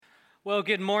Well,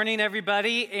 good morning,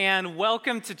 everybody, and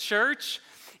welcome to church.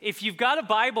 If you've got a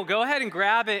Bible, go ahead and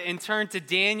grab it and turn to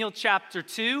Daniel chapter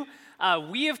 2.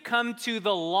 We have come to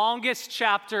the longest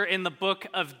chapter in the book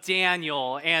of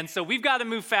Daniel, and so we've got to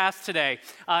move fast today.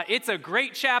 It's a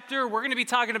great chapter. We're going to be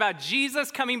talking about Jesus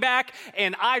coming back,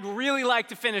 and I'd really like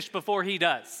to finish before he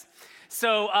does.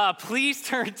 So please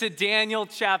turn to Daniel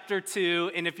chapter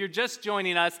 2, and if you're just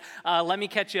joining us, let me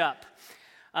catch you up.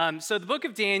 So the book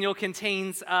of Daniel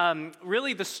contains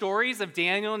really the stories of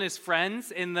Daniel and his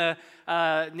friends in the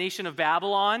nation of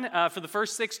Babylon for the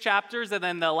first 6 chapters, and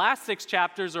then the last 6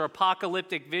 chapters are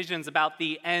apocalyptic visions about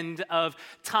the end of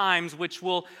times, which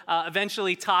we'll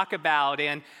eventually talk about.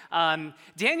 And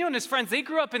Daniel and his friends, they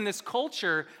grew up in this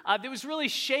culture that was really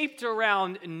shaped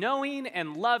around knowing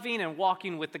and loving and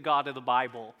walking with the God of the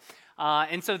Bible.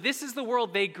 And so this is the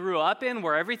world they grew up in,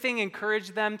 where everything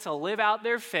encouraged them to live out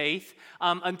their faith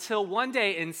until one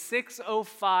day in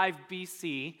 605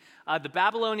 BC, the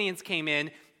Babylonians came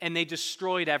in and they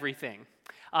destroyed everything.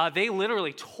 They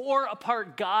literally tore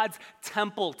apart God's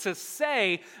temple to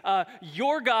say,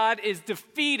 your God is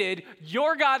defeated,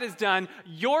 your God is done,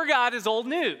 your God is old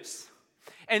news.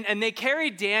 And they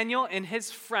carried Daniel and his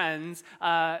friends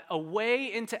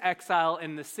away into exile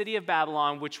in the city of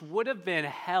Babylon, which would have been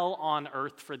hell on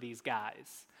earth for these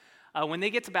guys. When they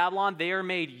get to Babylon, they are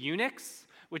made eunuchs,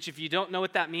 which if you don't know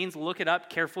what that means, look it up.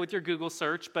 Careful with your Google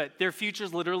search, but their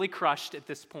future's literally crushed at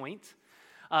this point.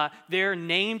 They're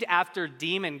named after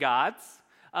demon gods.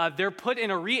 They're put in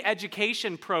a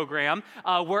re-education program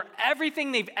where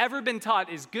everything they've ever been taught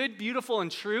is good, beautiful,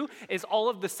 and true is all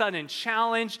of a sudden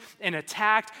challenged and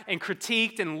attacked and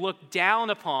critiqued and looked down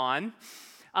upon.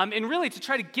 And really, to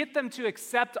try to get them to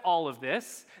accept all of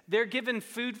this, they're given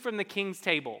food from the king's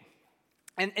table.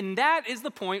 And that is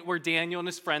the point where Daniel and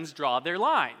his friends draw their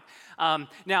line.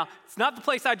 Now, it's not the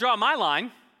place I draw my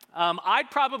line.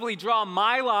 I'd probably draw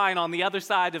my line on the other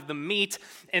side of the meat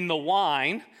and the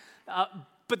wine.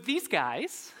 But these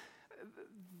guys,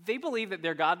 they believed that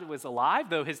their God was alive,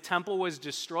 though his temple was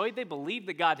destroyed. They believed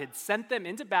that God had sent them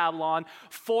into Babylon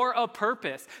for a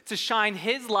purpose, to shine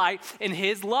his light and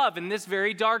his love in this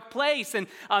very dark place. And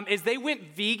as they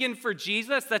went vegan for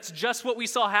Jesus, that's just what we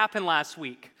saw happen last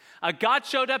week. God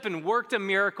showed up and worked a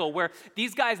miracle where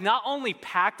these guys not only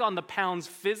packed on the pounds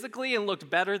physically and looked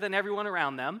better than everyone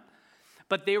around them,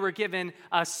 but they were given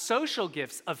social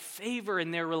gifts of favor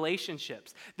in their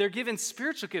relationships. They're given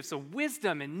spiritual gifts of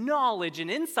wisdom and knowledge and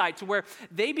insight to where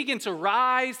they begin to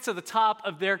rise to the top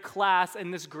of their class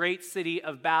in this great city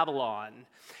of Babylon.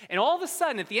 And all of a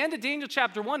sudden, at the end of Daniel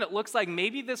chapter 1, it looks like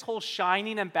maybe this whole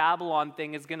shining in Babylon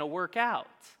thing is going to work out.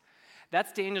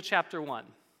 That's Daniel chapter 1.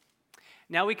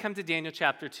 Now we come to Daniel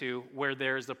chapter 2, where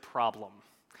there's a problem.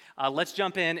 Let's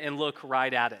jump in and look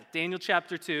right at it. Daniel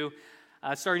chapter 2,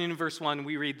 starting in verse 1,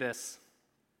 we read this.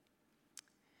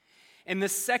 In the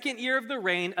 2nd year of the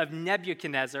reign of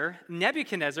Nebuchadnezzar,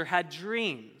 Nebuchadnezzar had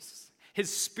dreams.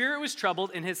 His spirit was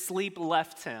troubled and his sleep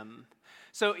left him.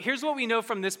 So here's what we know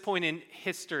from this point in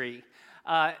history.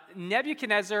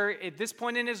 Nebuchadnezzar, at this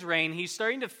point in his reign, he's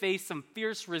starting to face some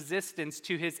fierce resistance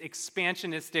to his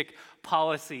expansionistic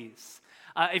policies.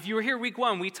 If you were here week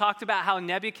 1, we talked about how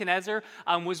Nebuchadnezzar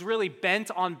was really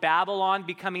bent on Babylon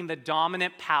becoming the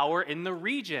dominant power in the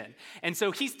region. And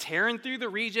so he's tearing through the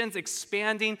regions,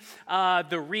 expanding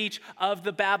the reach of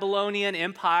the Babylonian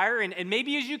Empire. And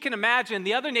maybe as you can imagine,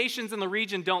 the other nations in the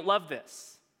region don't love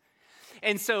this.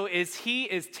 And so as he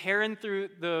is tearing through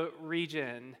the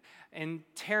region and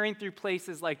tearing through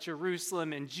places like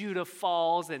Jerusalem and Judah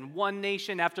falls, and one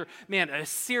nation after,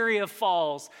 Assyria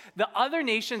falls, the other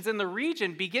nations in the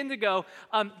region begin to go,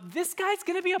 this guy's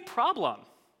going to be a problem.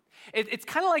 It's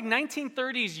kind of like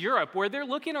 1930s Europe, where they're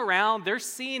looking around, they're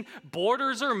seeing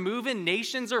borders are moving,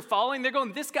 nations are falling, they're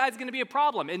going, this guy's going to be a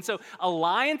problem. And so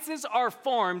alliances are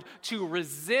formed to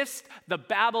resist the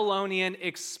Babylonian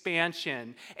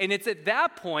expansion. And it's at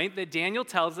that point that Daniel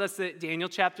tells us that Daniel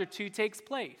chapter 2 takes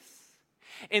place.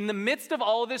 In the midst of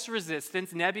all this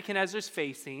resistance Nebuchadnezzar's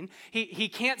facing, he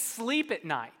can't sleep at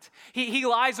night. He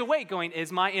lies awake going,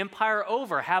 is my empire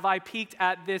over? Have I peaked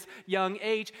at this young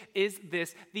age? Is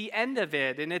this the end of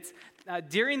it? And it's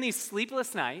during these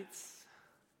sleepless nights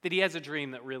that he has a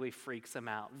dream that really freaks him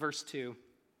out. Verse 2.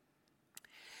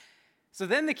 So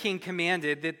then the king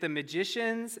commanded that the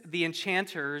magicians, the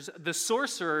enchanters, the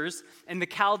sorcerers, and the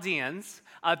Chaldeans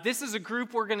This is a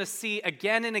group we're going to see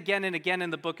again and again and again in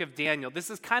the book of Daniel. This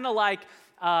is kind of like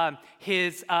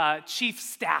his chief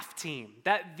staff team.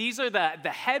 These are the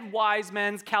head wise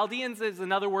men. Chaldeans is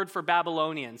another word for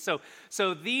Babylonians.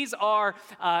 So these are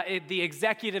the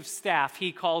executive staff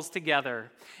he calls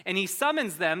together. And he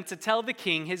summons them to tell the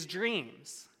king his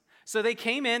dreams. So they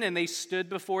came in and they stood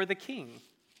before the king.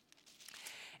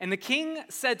 And the king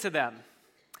said to them,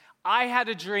 I had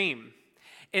a dream,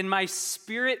 and my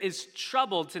spirit is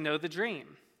troubled to know the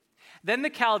dream. Then the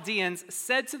Chaldeans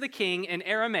said to the king in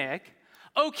Aramaic,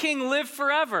 O king, live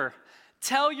forever.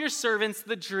 Tell your servants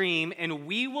the dream, and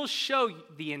we will show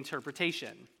the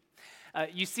interpretation.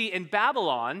 You see, in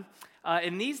Babylon,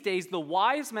 in these days, the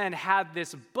wise men had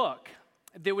this book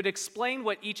that would explain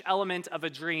what each element of a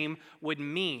dream would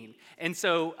mean. And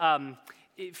so,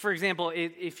 for example,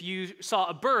 if you saw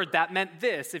a bird, that meant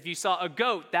this. If you saw a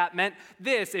goat, that meant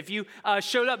this. If you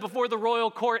showed up before the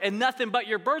royal court in nothing but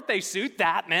your birthday suit,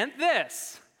 that meant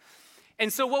this.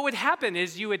 And so what would happen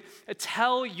is you would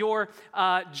tell your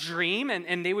dream,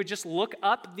 and they would just look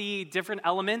up the different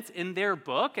elements in their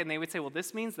book, and they would say, well,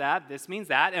 this means that,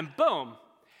 and boom,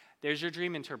 there's your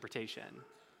dream interpretation.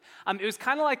 It was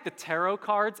kind of like the tarot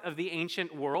cards of the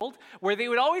ancient world, where they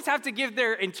would always have to give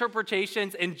their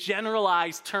interpretations in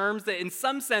generalized terms that in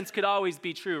some sense could always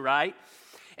be true, right?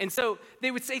 And so they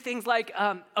would say things like,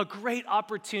 a great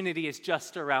opportunity is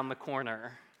just around the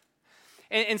corner.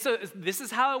 And so this is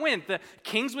how it went. The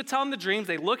kings would tell them the dreams,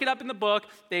 they look it up in the book,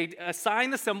 they assign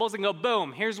the symbols and go,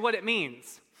 boom, here's what it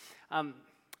means.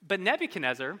 But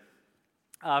Nebuchadnezzar,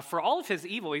 for all of his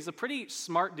evil, he's a pretty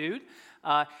smart dude.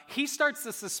 He starts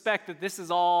to suspect that this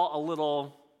is all a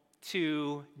little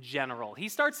too general. He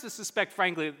starts to suspect,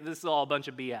 frankly, that this is all a bunch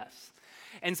of BS.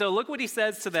 And so look what he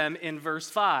says to them in verse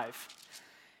 5.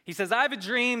 He says, I have a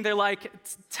dream. They're like,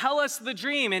 tell us the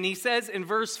dream. And he says in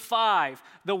verse 5,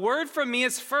 the word from me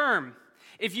is firm.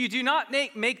 If you do not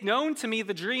make known to me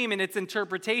the dream and its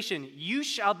interpretation, you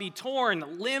shall be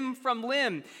torn limb from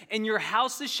limb, and your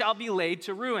houses shall be laid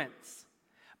to ruins.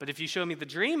 But if you show me the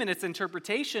dream and its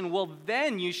interpretation, well,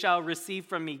 then you shall receive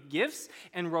from me gifts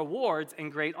and rewards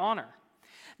and great honor.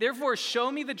 Therefore,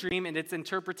 show me the dream and its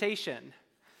interpretation.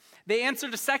 They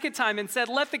answered a second time and said,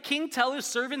 let the king tell his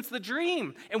servants the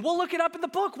dream, and we'll look it up in the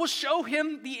book. We'll show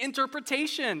him the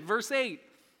interpretation. Verse 8,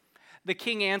 the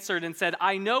king answered and said,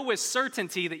 I know with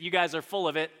certainty that you guys are full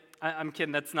of it. I'm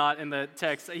kidding, that's not in the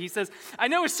text. He says, I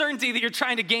know with certainty that you're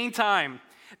trying to gain time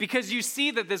because you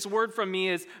see that this word from me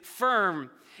is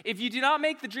firm. If you do not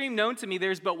make the dream known to me,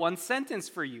 there's but one sentence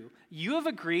for you. You have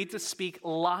agreed to speak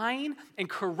lying and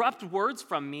corrupt words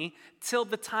from me till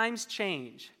the times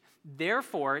change.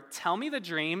 Therefore, tell me the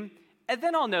dream, and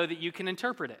then I'll know that you can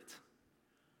interpret it.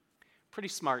 Pretty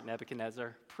smart,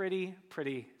 Nebuchadnezzar. Pretty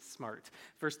smart.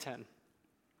 Verse 10.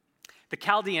 The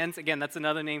Chaldeans, again, that's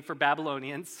another name for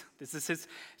Babylonians. This is his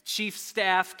chief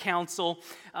staff council.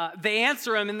 They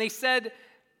answer him, and they said,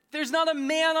 there's not a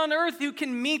man on earth who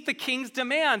can meet the king's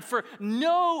demand, for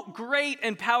no great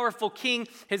and powerful king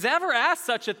has ever asked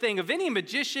such a thing of any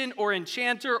magician or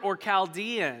enchanter or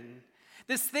Chaldean.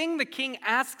 This thing the king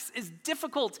asks is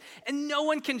difficult, and no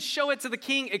one can show it to the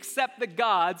king except the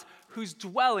gods whose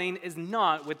dwelling is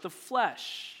not with the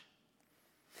flesh.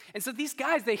 And so these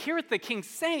guys, they hear what the king's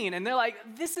saying, and they're like,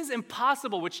 this is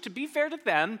impossible, which to be fair to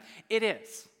them, it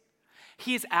is.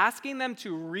 He is asking them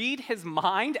to read his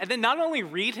mind, and then not only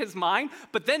read his mind,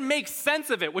 but then make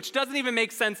sense of it, which doesn't even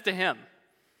make sense to him.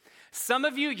 Some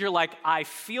of you, you're like, I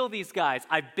feel these guys.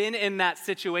 I've been in that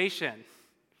situation.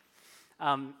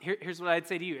 Here's what I'd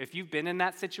say to you. If you've been in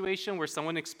that situation where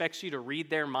someone expects you to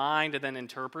read their mind and then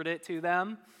interpret it to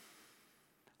them,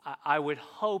 I would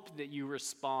hope that you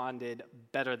responded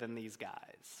better than these guys.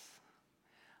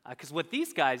 Because what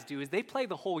these guys do is they play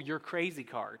the whole you're crazy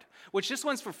card, which this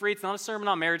one's for free. It's not a sermon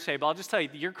on marriage today, but I'll just tell you,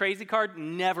 the you're crazy card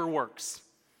never works.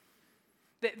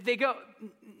 They go,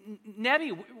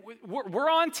 Nebi, we're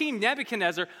on team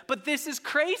Nebuchadnezzar, but this is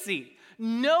crazy.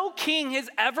 No king has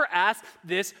ever asked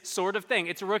this sort of thing.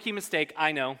 It's a rookie mistake,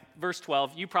 I know. Verse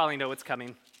 12, you probably know what's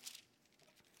coming.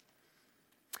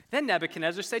 Then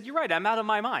Nebuchadnezzar said, you're right, I'm out of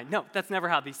my mind. No, that's never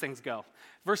how these things go.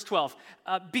 Verse 12,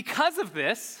 because of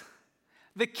this,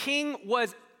 the king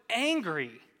was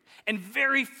angry and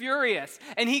very furious,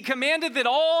 and he commanded that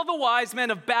all the wise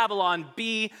men of Babylon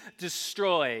be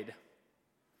destroyed.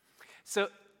 So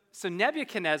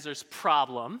Nebuchadnezzar's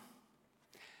problem,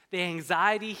 the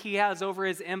anxiety he has over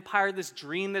his empire, this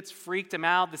dream that's freaked him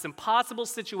out, this impossible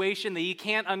situation that he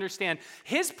can't understand,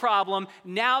 his problem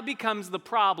now becomes the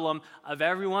problem of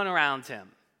everyone around him.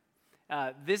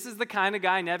 This is the kind of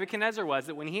guy Nebuchadnezzar was,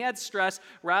 that when he had stress,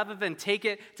 rather than take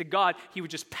it to God, he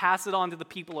would just pass it on to the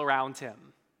people around him.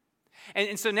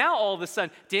 And so now all of a sudden,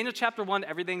 Daniel chapter 1,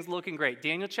 everything's looking great.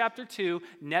 Daniel chapter 2,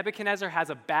 Nebuchadnezzar has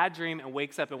a bad dream and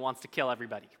wakes up and wants to kill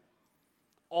everybody.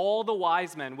 All the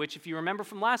wise men, which if you remember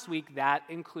from last week, that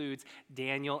includes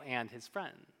Daniel and his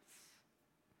friends.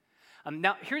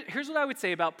 Now, here's what I would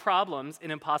say about problems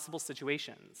in impossible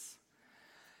situations.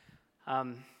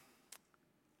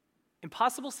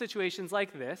 Impossible situations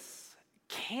like this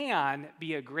can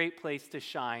be a great place to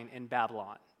shine in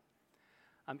Babylon.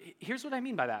 Here's what I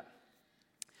mean by that.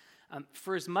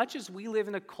 For as much as we live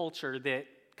in a culture that,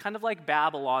 kind of like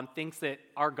Babylon, thinks that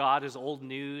our God is old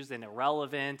news and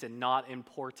irrelevant and not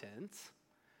important,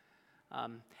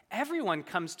 everyone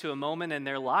comes to a moment in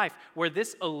their life where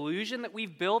this illusion that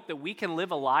we've built that we can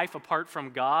live a life apart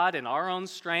from God and our own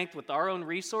strength with our own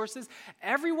resources,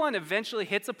 everyone eventually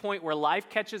hits a point where life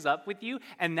catches up with you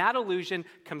and that illusion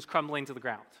comes crumbling to the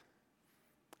ground.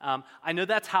 I know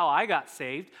that's how I got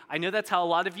saved. I know that's how a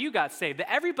lot of you got saved.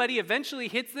 That everybody eventually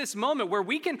hits this moment where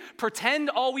we can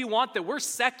pretend all we want that we're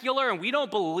secular and we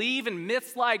don't believe in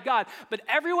myths like God. But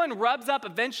everyone rubs up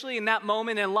eventually in that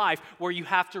moment in life where you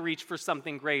have to reach for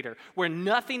something greater, where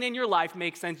nothing in your life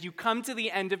makes sense. You come to the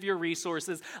end of your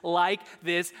resources like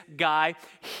this guy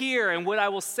here. And what I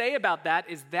will say about that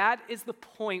is the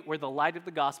point where the light of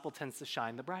the gospel tends to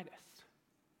shine the brightest.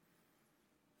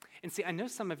 And see, I know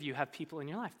some of you have people in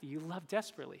your life that you love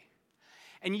desperately.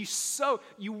 And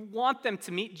you want them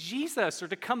to meet Jesus or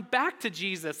to come back to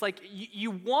Jesus. Like, you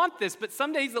want this, but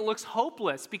some days it looks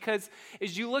hopeless because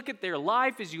as you look at their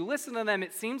life, as you listen to them,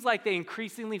 it seems like they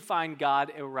increasingly find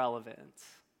God irrelevant.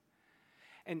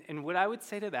 And what I would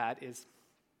say to that is,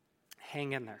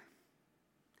 hang in there.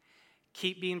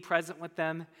 Keep being present with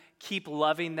them. Keep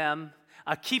loving them.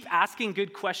 Keep asking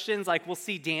good questions like we'll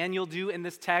see Daniel do in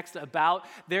this text about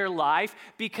their life,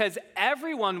 because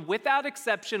everyone, without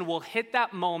exception, will hit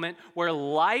that moment where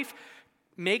life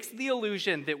makes the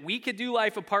illusion that we could do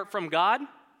life apart from God,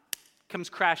 comes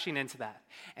crashing into that.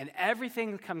 And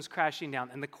everything comes crashing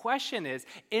down. And the question is,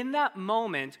 in that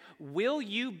moment, will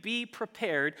you be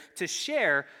prepared to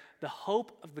share the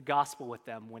hope of the gospel with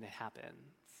them when it happens?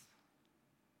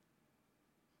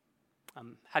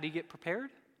 How do you get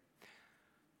prepared?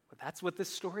 Well, that's what this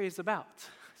story is about.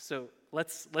 So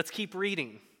let's keep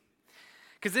reading.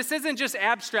 Because this isn't just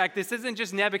abstract. This isn't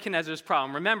just Nebuchadnezzar's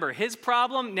problem. Remember, his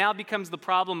problem now becomes the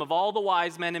problem of all the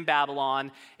wise men in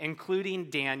Babylon, including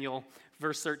Daniel.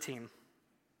 Verse 13.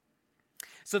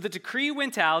 So the decree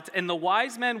went out, and the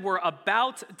wise men were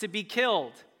about to be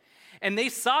killed. And they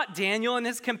sought Daniel and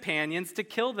his companions to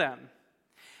kill them.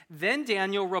 Then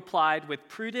Daniel replied with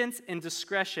prudence and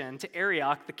discretion to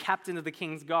Arioch, the captain of the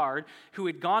king's guard, who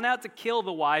had gone out to kill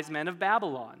the wise men of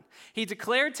Babylon. He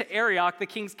declared to Arioch, the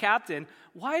king's captain,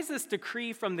 "Why is this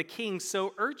decree from the king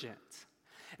so urgent?"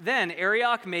 Then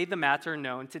Arioch made the matter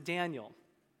known to Daniel.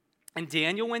 And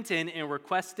Daniel went in and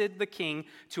requested the king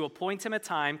to appoint him a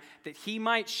time that he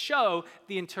might show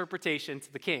the interpretation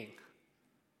to the king.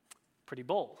 Pretty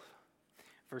bold.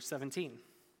 Verse 17.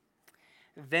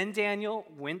 Then Daniel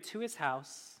went to his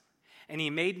house, and he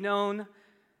made known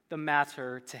the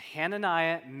matter to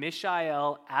Hananiah,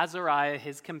 Mishael, Azariah,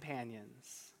 his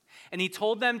companions. And he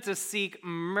told them to seek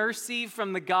mercy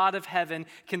from the God of heaven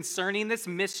concerning this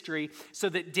mystery, so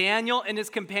that Daniel and his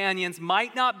companions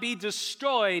might not be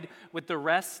destroyed with the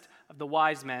rest of the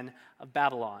wise men of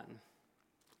Babylon.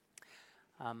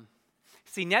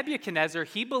 See, Nebuchadnezzar,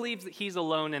 he believes that he's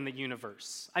alone in the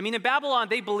universe. I mean, in Babylon,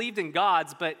 they believed in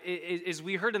gods, but as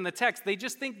we heard in the text, they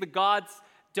just think the gods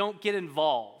don't get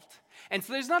involved. And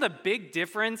so there's not a big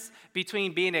difference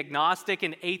between being agnostic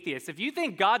and atheist. If you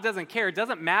think God doesn't care, it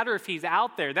doesn't matter if he's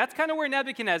out there. That's kind of where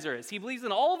Nebuchadnezzar is. He believes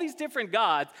in all these different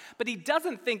gods, but he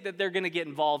doesn't think that they're going to get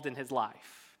involved in his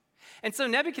life. And so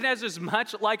Nebuchadnezzar is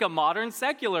much like a modern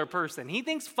secular person. He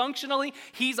thinks functionally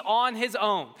he's on his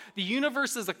own. The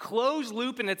universe is a closed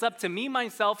loop, and it's up to me,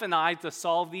 myself, and I to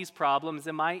solve these problems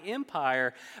in my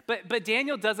empire. But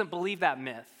Daniel doesn't believe that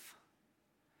myth.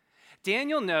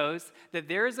 Daniel knows that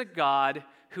there is a God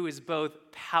who is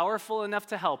both powerful enough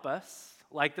to help us,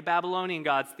 like the Babylonian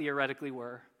gods theoretically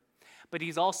were, but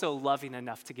he's also loving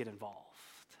enough to get involved.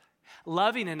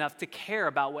 Loving enough to care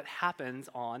about what happens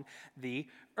on the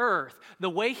earth. The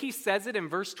way he says it in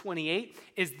verse 28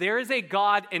 is there is a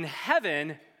God in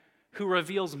heaven who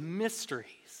reveals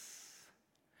mysteries.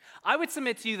 I would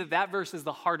submit to you that that verse is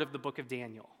the heart of the book of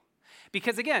Daniel.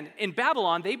 Because again, in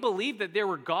Babylon, they believed that there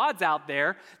were gods out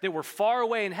there that were far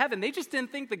away in heaven. They just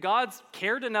didn't think the gods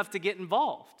cared enough to get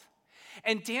involved.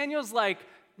 And Daniel's like,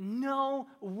 no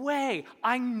way.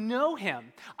 I know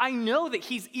him. I know that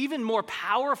he's even more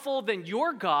powerful than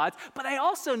your gods, but I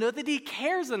also know that he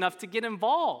cares enough to get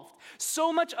involved.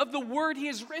 So much of the word he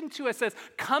has written to us says,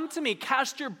 come to me,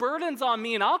 cast your burdens on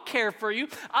me, and I'll care for you.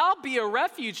 I'll be a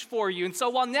refuge for you. And so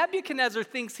while Nebuchadnezzar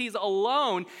thinks he's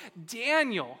alone,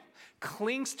 Daniel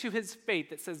clings to his faith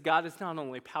that says God is not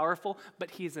only powerful, but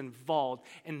he's involved.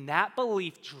 And that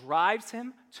belief drives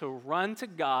him to run to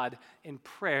God in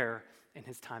prayer in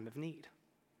his time of need.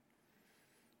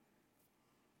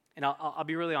 And I'll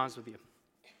be really honest with you.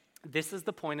 This is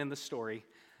the point in the story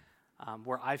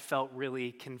where I felt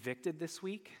really convicted this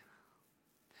week.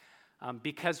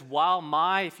 Because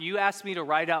if you ask me to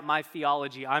write out my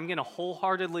theology, I'm going to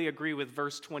wholeheartedly agree with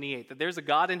verse 28, that there's a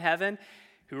God in heaven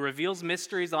who reveals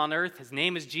mysteries on earth. His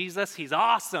name is Jesus. He's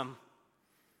awesome.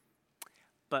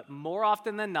 But more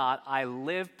often than not, I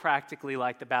live practically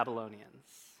like the Babylonians.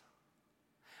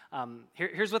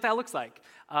 Here's what that looks like.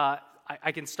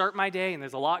 I can start my day, and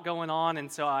there's a lot going on, and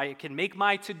so I can make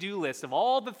my to-do list of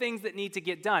all the things that need to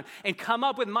get done and come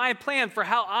up with my plan for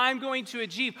how I'm going to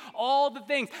achieve all the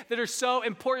things that are so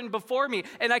important before me.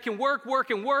 And I can work,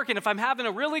 and if I'm having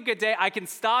a really good day, I can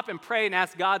stop and pray and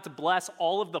ask God to bless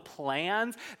all of the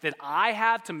plans that I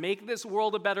have to make this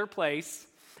world a better place.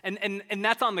 And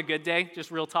that's on the good day,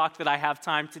 just real talk, that I have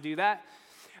time to do that.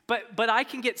 But I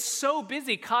can get so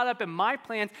busy, caught up in my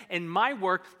plans and my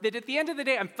work, that at the end of the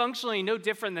day, I'm functionally no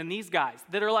different than these guys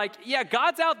that are like, yeah,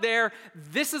 God's out there.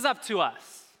 This is up to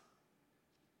us.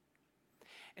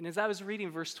 And as I was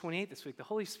reading verse 28 this week, the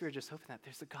Holy Spirit just opened that.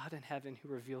 There's a God in heaven who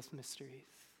reveals mysteries.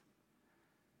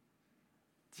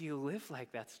 Do you live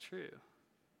like that's true?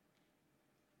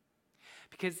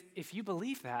 Because if you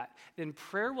believe that, then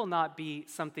prayer will not be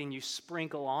something you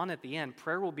sprinkle on at the end.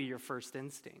 Prayer will be your first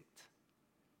instinct.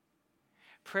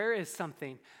 Prayer is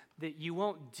something that you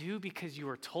won't do because you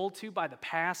were told to by the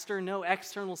pastor, no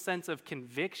external sense of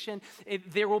conviction.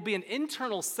 There will be an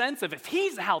internal sense of, if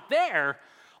he's out there,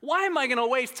 why am I going to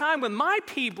waste time with my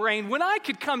pea brain when I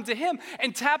could come to him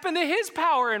and tap into his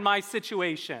power in my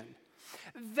situation?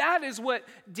 That is what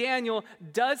Daniel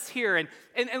does here. And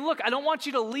look, I don't want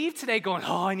you to leave today going,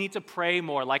 oh, I need to pray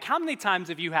more. Like, how many times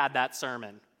have you had that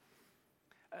sermon?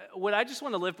 What I just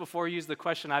want to live before you is the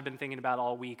question I've been thinking about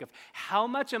all week of how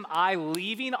much am I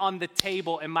leaving on the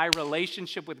table in my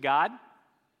relationship with God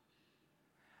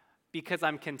because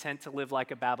I'm content to live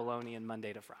like a Babylonian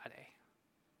Monday to Friday?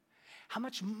 How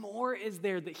much more is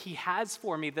there that he has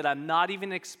for me that I'm not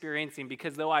even experiencing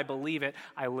because though I believe it,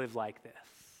 I live like this?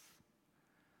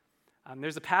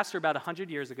 There's a pastor about 100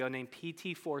 years ago named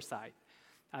P.T. Forsyth.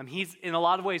 He's in a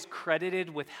lot of ways credited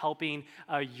with helping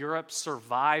Europe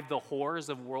survive the horrors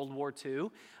of World War II.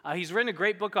 He's written a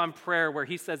great book on prayer where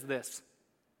he says this.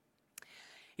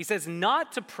 He says,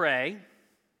 not to pray,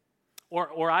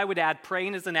 or I would add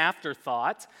praying as an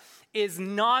afterthought, is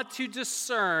not to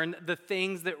discern the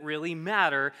things that really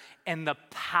matter and the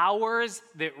powers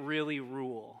that really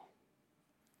rule.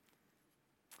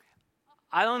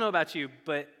 I don't know about you,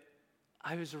 but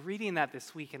I was reading that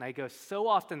this week, and I go, so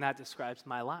often that describes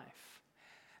my life.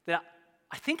 That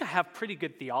I think I have pretty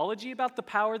good theology about the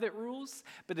power that rules,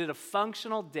 but at a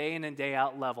functional day in and day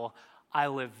out level, I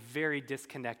live very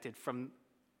disconnected from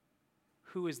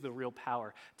who is the real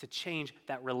power to change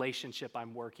that relationship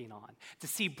I'm working on, to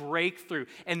see breakthrough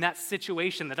in that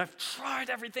situation that I've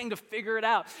tried everything to figure it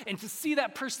out, and to see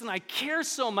that person I care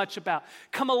so much about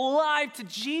come alive to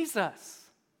Jesus.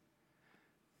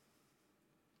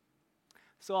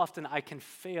 So often I can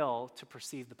fail to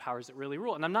perceive the powers that really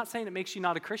rule. And I'm not saying it makes you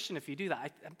not a Christian if you do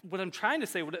that. What I'm trying to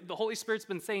say, what the Holy Spirit's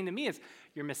been saying to me is,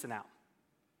 you're missing out.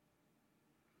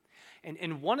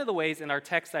 And one of the ways in our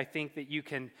text I think that you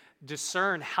can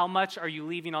discern how much are you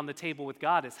leaving on the table with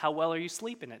God is how well are you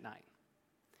sleeping at night.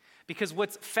 Because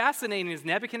what's fascinating is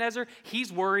Nebuchadnezzar,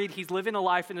 he's worried, he's living a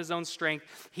life in his own strength.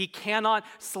 He cannot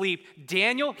sleep.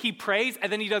 Daniel, he prays,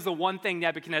 and then he does the one thing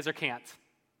Nebuchadnezzar can't.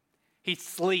 He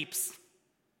sleeps.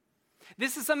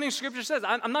 This is something Scripture says.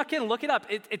 I'm not kidding. Look it up.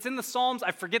 It's in the Psalms.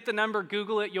 I forget the number.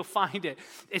 Google it. You'll find it.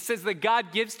 It says that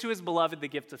God gives to his beloved the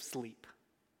gift of sleep.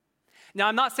 Now,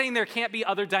 I'm not saying there can't be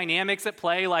other dynamics at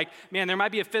play. Like, man, there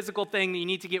might be a physical thing that you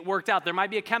need to get worked out. There might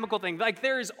be a chemical thing. Like,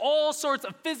 there's all sorts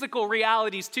of physical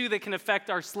realities, too, that can affect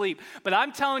our sleep. But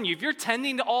I'm telling you, if you're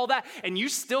tending to all that and you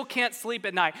still can't sleep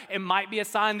at night, it might be a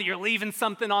sign that you're leaving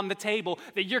something on the table,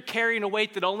 that you're carrying a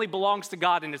weight that only belongs to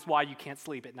God, and it's why you can't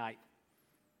sleep at night.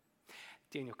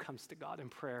 Daniel comes to God in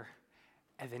prayer,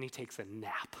 and then he takes a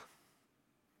nap.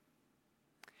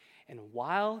 And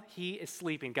while he is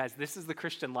sleeping, guys, this is the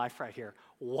Christian life right here.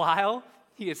 While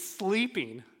he is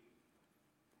sleeping,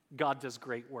 God does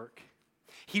great work.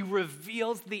 He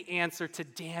reveals the answer to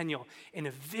Daniel in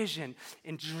a vision,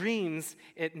 in dreams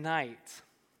at night.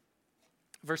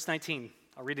 Verse 19,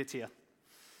 I'll read it to you.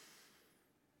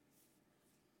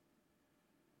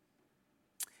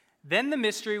 Then the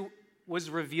mystery was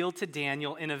revealed to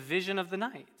Daniel in a vision of the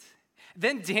night.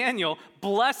 Then Daniel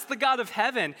blessed the God of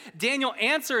heaven. Daniel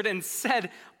answered and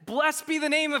said, "Blessed be the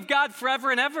name of God forever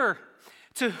and ever,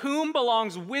 to whom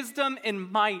belongs wisdom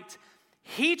and might.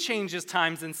 He changes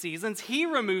times and seasons. He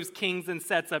removes kings and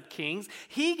sets up kings.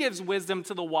 He gives wisdom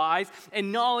to the wise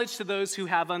and knowledge to those who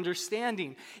have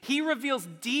understanding. He reveals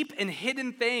deep and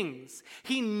hidden things.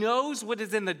 He knows what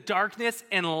is in the darkness,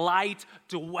 and light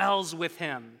dwells with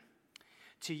him.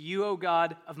 To you, O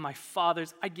God of my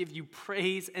fathers, I give you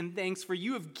praise and thanks, for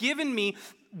you have given me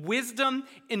wisdom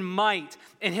and might,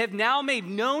 and have now made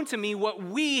known to me what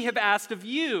we have asked of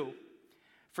you.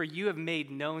 For you have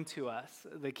made known to us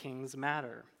the king's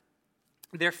matter."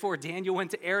 Therefore Daniel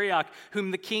went to Arioch, whom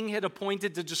the king had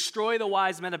appointed to destroy the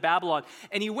wise men of Babylon.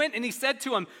 And he went and he said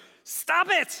to him, "Stop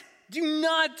it! Do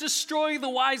not destroy the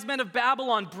wise men of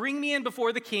Babylon. Bring me in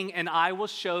before the king, and I will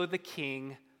show the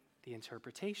king the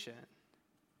interpretation."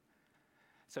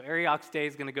 So Arioch's day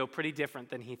is going to go pretty different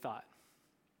than he thought.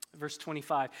 Verse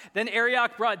 25, "Then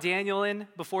Arioch brought Daniel in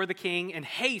before the king in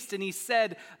haste, and he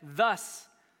said, 'Thus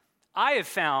I have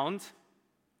found,'"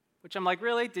 which I'm like,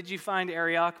 really? Did you find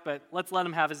Arioch? But let's let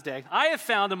him have his day. "I have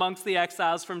found amongst the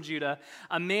exiles from Judah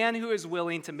a man who is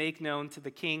willing to make known to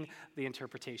the king the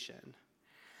interpretation."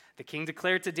 The king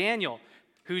declared to Daniel,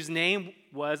 whose name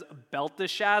was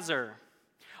Belteshazzar,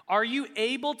 "Are you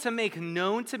able to make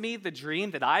known to me the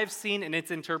dream that I have seen in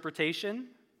its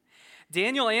interpretation?"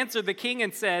 Daniel answered the king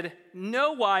and said,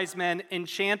 "No wise men,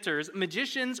 enchanters,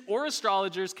 magicians, or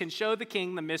astrologers can show the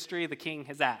king the mystery the king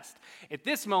has asked." At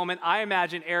this moment, I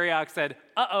imagine Arioch said,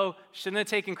 shouldn't have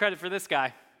taken credit for this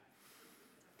guy.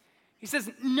 He says,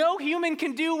 "No human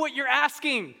can do what you're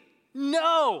asking.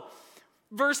 No."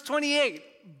 Verse 28,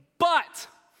 "But,"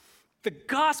 the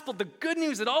gospel, the good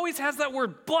news, it always has that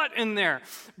word "but" in there.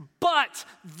 "But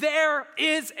there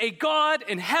is a God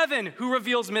in heaven who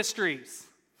reveals mysteries.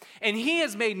 And he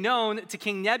has made known to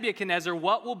King Nebuchadnezzar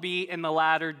what will be in the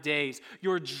latter days.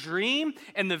 Your dream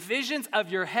and the visions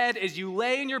of your head as you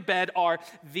lay in your bed are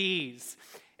these."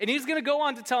 And he's going to go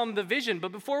on to tell him the vision.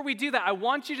 But before we do that, I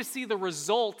want you to see the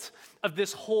result of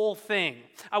this whole thing.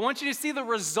 I want you to see the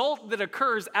result that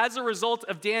occurs as a result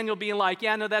of Daniel being like,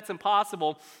 "Yeah, no, that's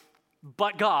impossible.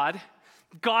 But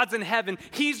God's in heaven.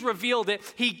 He's revealed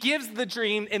it. He gives the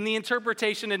dream and the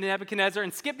interpretation to Nebuchadnezzar."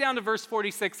 And skip down to verse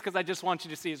 46 because I just want you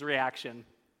to see his reaction.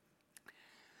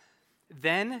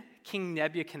 "Then King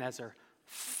Nebuchadnezzar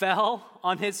fell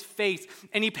on his face,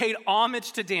 and he paid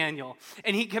homage to Daniel.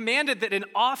 And he commanded that an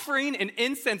offering and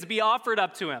incense be offered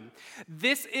up to him."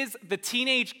 This is the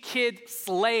teenage kid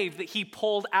slave that he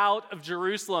pulled out of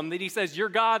Jerusalem, that he says, "Your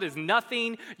God is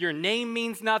nothing, your name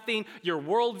means nothing, your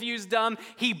worldview's dumb."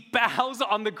 He bows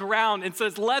on the ground and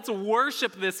says, "Let's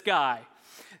worship this guy."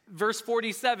 Verse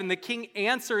 47, the king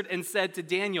answered and said to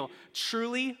Daniel,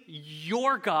 "Truly,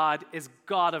 your God is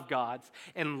God of gods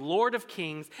and Lord of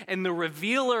kings and the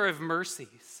revealer of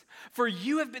mercies. For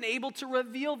you have been able to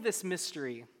reveal this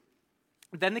mystery."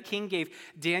 Then the king gave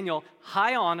Daniel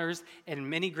high honors and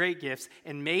many great gifts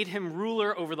and made him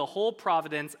ruler over the whole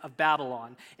province of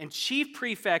Babylon and chief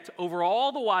prefect over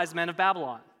all the wise men of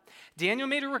Babylon. Daniel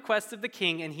made a request of the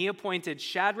king, and he appointed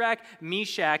Shadrach,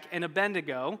 Meshach, and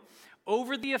Abednego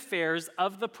over the affairs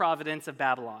of the province of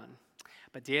Babylon.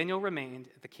 But Daniel remained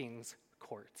at the king's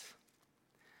court.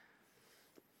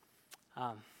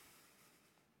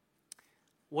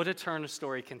 What a turn a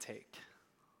story can take.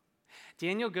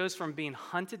 Daniel goes from being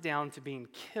hunted down to being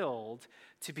killed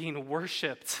to being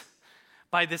worshipped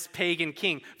by this pagan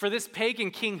king. For this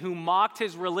pagan king who mocked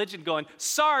his religion, going,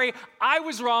 "Sorry, I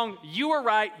was wrong, you were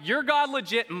right, your God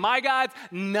legit, my God's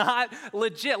not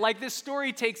legit." Like, this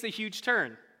story takes a huge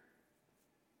turn.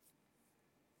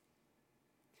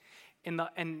 And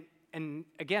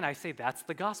again, I say that's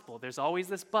the gospel. There's always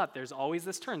this but, there's always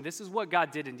this turn. This is what God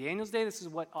did in Daniel's day. This is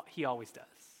what he always does.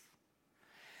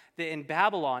 That in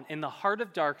Babylon, in the heart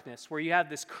of darkness, where you have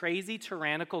this crazy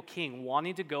tyrannical king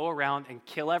wanting to go around and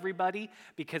kill everybody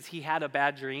because he had a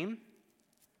bad dream,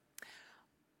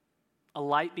 a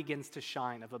light begins to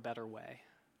shine of a better way,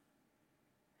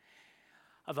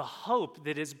 of a hope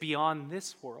that is beyond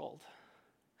this world,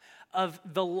 of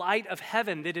the light of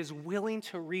heaven that is willing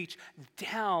to reach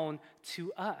down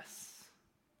to us.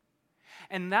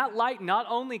 And that light not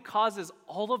only causes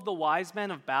all of the wise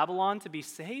men of Babylon to be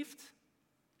saved,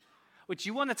 which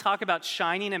you want to talk about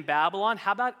shining in Babylon,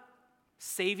 how about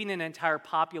saving an entire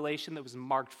population that was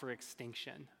marked for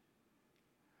extinction.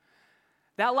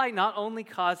 That light not only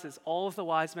causes all of the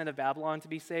wise men of Babylon to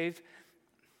be saved,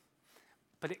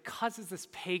 but it causes this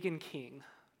pagan king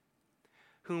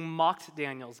who mocked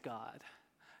Daniel's God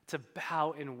to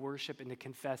bow and worship and to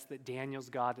confess that Daniel's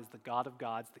God is the God of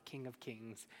gods, the King of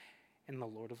kings, and the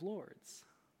Lord of lords.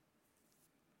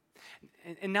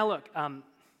 And now look,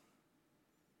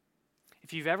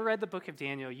 if you've ever read the book of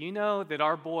Daniel, you know that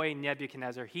our boy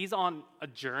Nebuchadnezzar, he's on a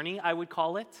journey, I would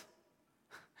call it,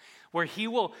 where he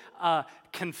will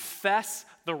confess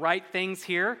the right things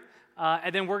here,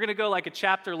 and then we're going to go like a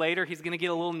chapter later, he's going to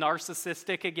get a little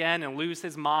narcissistic again and lose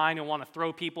his mind and want to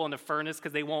throw people in the furnace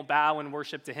because they won't bow and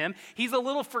worship to him. He's a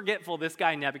little forgetful, this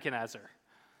guy Nebuchadnezzar.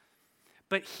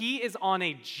 But he is on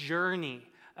a journey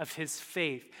of his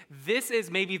faith. This is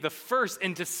maybe the first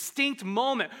and distinct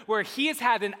moment where he has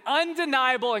had an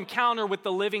undeniable encounter with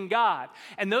the living God.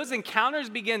 And those encounters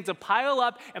begin to pile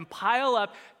up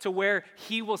to where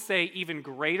he will say even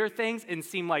greater things and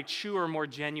seem like truer, more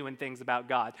genuine things about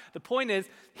God. The point is,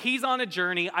 he's on a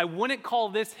journey. I wouldn't call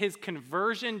this his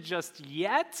conversion just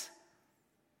yet,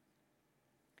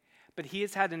 but he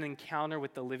has had an encounter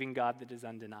with the living God that is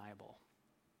undeniable.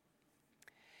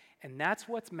 And that's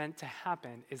what's meant to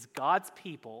happen is God's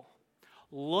people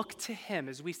look to him,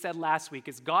 as we said last week,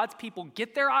 as God's people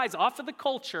get their eyes off of the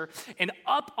culture and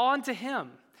up onto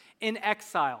him in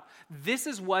exile. This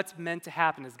is what's meant to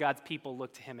happen as God's people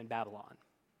look to him in Babylon.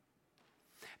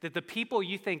 That the people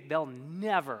you think they'll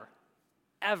never,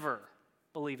 ever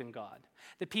believe in God,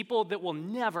 the people that will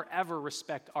never, ever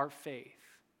respect our faith,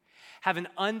 have an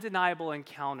undeniable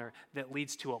encounter that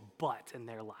leads to a but in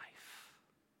their life.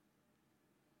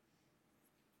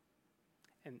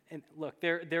 And look,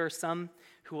 there are some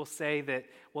who will say that,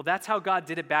 well, that's how God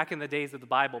did it back in the days of the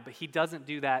Bible, but he doesn't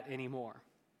do that anymore.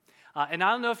 And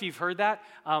I don't know if you've heard that.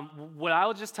 What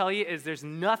I'll just tell you is there's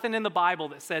nothing in the Bible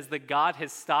that says that God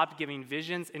has stopped giving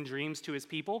visions and dreams to his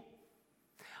people.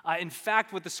 In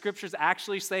fact, what the scriptures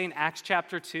actually say in Acts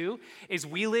chapter 2 is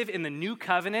we live in the new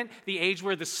covenant, the age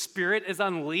where the Spirit is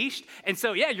unleashed. And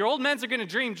so, yeah, your old men are going to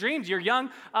dream dreams. Your young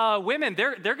women,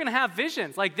 they're going to have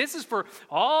visions. Like this is for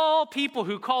all people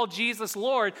who call Jesus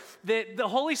Lord, that the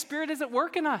Holy Spirit is at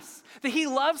work in us, that he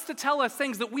loves to tell us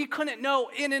things that we couldn't know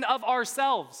in and of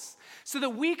ourselves, so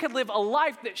that we could live a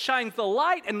life that shines the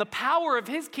light and the power of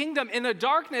his kingdom in a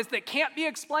darkness that can't be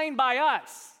explained by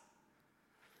us.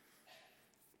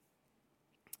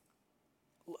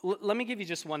 Let me give you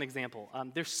just one example.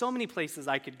 There's so many places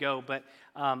I could go, but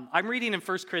I'm reading in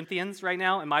 1 Corinthians right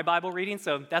now in my Bible reading,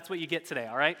 so that's what you get today,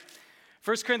 all right?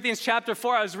 1 Corinthians chapter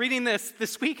 4, I was reading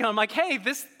this week, and I'm like, hey,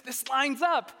 this lines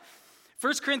up.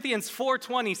 1 Corinthians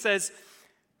 4:20 says,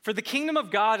 "For the kingdom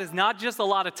of God is not just a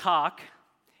lot of talk,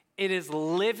 it is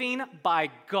living by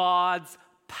God's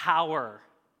power."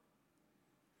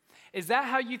 Is that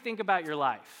how you think about your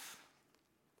life?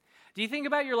 Do you think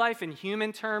about your life in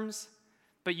human terms,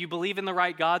 but you believe in the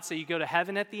right God so you go to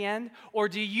heaven at the end? Or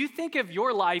do you think of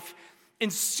your life in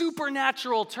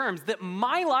supernatural terms, that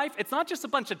my life, it's not just a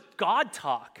bunch of God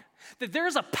talk, that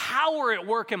there's a power at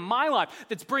work in my life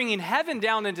that's bringing heaven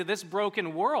down into this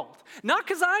broken world? Not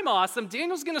because I'm awesome,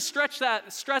 Daniel's going to stress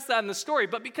that in the story,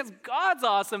 but because God's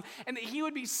awesome and that he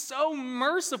would be so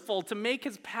merciful to make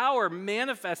his power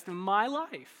manifest in my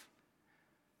life.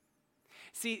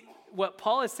 See, what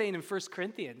Paul is saying in 1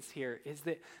 Corinthians here is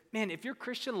that, man, if your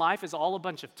Christian life is all a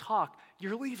bunch of talk,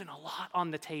 you're leaving a lot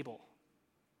on the table.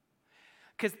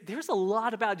 Because there's a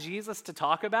lot about Jesus to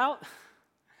talk about,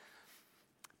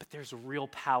 but there's real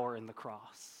power in the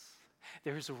cross.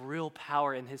 There's real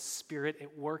power in his Spirit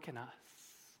at work in us.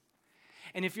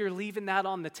 And if you're leaving that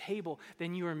on the table,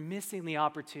 then you are missing the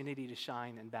opportunity to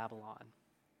shine in Babylon.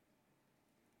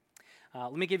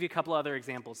 Let me give you a couple other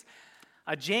examples.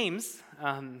 James,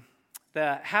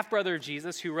 the half-brother of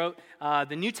Jesus who wrote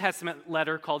the New Testament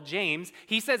letter called James,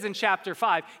 he says in chapter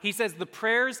 5, he says, the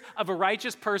prayers of a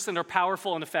righteous person are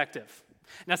powerful and effective.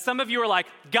 Now, some of you are like,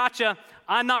 gotcha,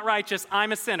 I'm not righteous,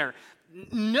 I'm a sinner.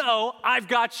 No, I've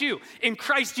got you. In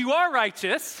Christ, you are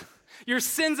righteous. Your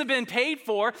sins have been paid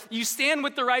for. You stand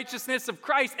with the righteousness of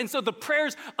Christ. And so the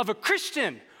prayers of a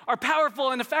Christian are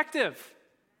powerful and effective.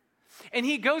 And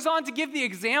he goes on to give the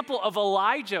example of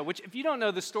Elijah, which if you don't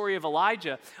know the story of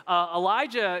Elijah,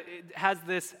 Elijah has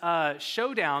this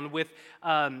showdown with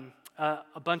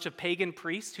a bunch of pagan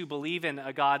priests who believe in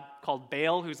a god called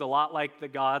Baal, who's a lot like the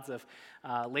gods of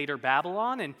later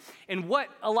Babylon. And what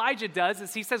Elijah does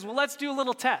is he says, well, let's do a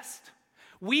little test.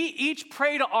 We each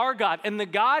pray to our God, and the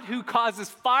God who causes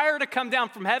fire to come down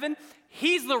from heaven,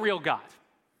 he's the real God.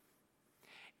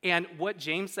 And what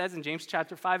James says in James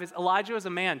chapter 5 is Elijah was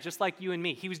a man just like you and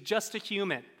me. He was just a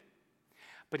human.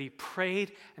 But he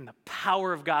prayed, and the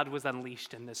power of God was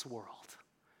unleashed in this world.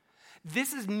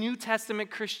 This is New Testament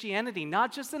Christianity,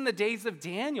 not just in the days of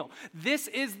Daniel. This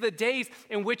is the days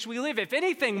in which we live. If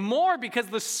anything, more because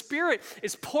the Spirit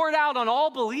is poured out on all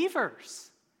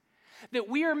believers. That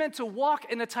we are meant to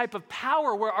walk in a type of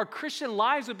power where our Christian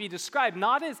lives would be described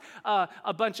not as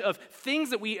a bunch of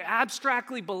things that we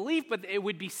abstractly believe, but it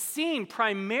would be seen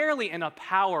primarily in a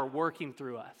power working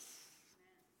through us.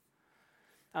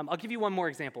 I'll give you one more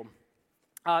example.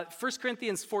 1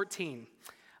 Corinthians 14.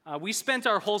 We spent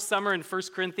our whole summer in 1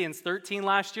 Corinthians 13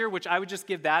 last year, which I would just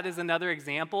give that as another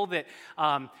example that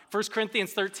 1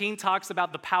 Corinthians 13 talks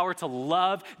about the power to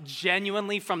love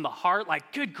genuinely from the heart.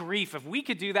 Like, good grief, if we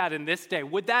could do that in this day,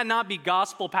 would that not be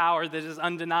gospel power that is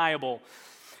undeniable?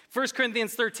 1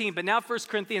 Corinthians 13, but now 1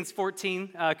 Corinthians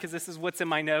 14, because this is what's in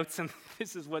my notes and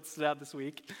this is what stood out this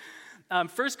week. 1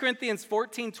 Corinthians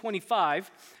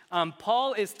 14:25,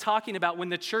 Paul is talking about when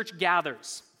the church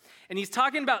gathers. And he's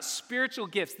talking about spiritual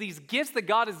gifts, these gifts that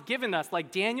God has given us, like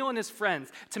Daniel and his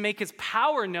friends, to make his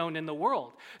power known in the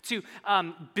world, to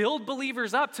build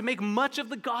believers up, to make much of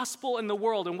the gospel in the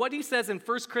world. And what he says in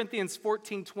 1 Corinthians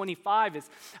 14:25 is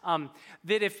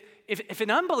that if an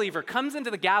unbeliever comes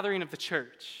into the gathering of the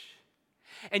church,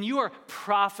 and you are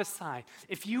prophesying,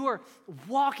 if you are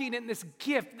walking in this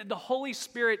gift that the Holy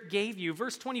Spirit gave you,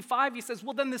 verse 25, he says,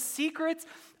 well, then the secrets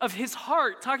of his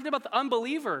heart, talking about the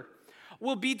unbeliever,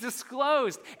 will be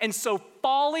disclosed. And so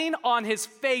falling on his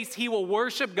face, he will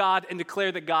worship God and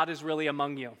declare that God is really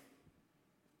among you.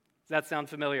 Does that sound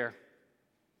familiar?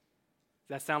 Does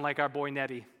that sound like our boy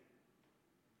Nebi?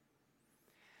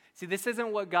 See, this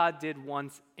isn't what God did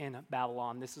once in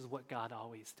Babylon. This is what God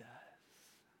always does.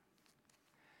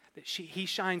 That he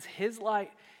shines his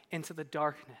light into the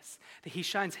darkness, that he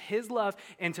shines his love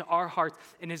into our hearts.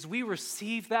 And as we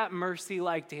receive that mercy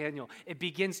like Daniel, it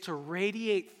begins to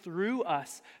radiate through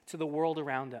us to the world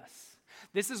around us.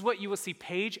 This is what you will see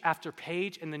page after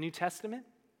page in the New Testament.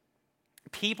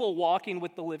 People walking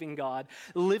with the living God,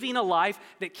 living a life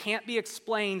that can't be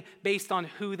explained based on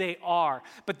who they are,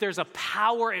 but there's a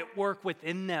power at work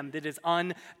within them that is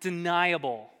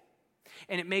undeniable.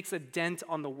 And it makes a dent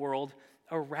on the world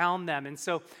around them. And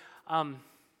so,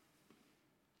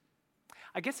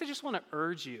 I guess I just want to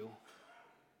urge you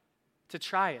to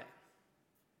try it.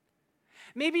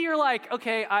 Maybe you're like,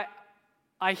 okay,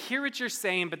 I hear what you're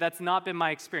saying, but that's not been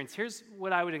my experience. Here's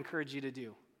what I would encourage you to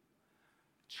do.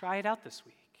 Try it out this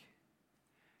week.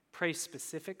 Pray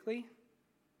specifically.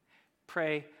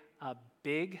 Pray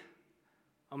big.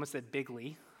 Almost said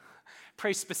bigly.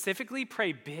 Pray specifically.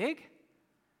 Pray big.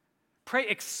 Pray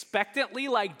expectantly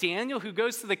like Daniel, who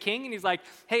goes to the king and he's like,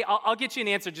 hey, I'll get you an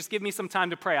answer. Just give me some time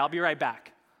to pray. I'll be right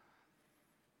back.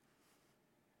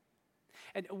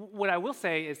 And what I will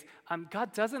say is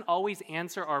God doesn't always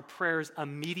answer our prayers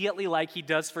immediately like he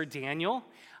does for Daniel.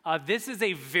 This is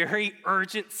a very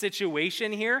urgent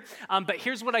situation here. But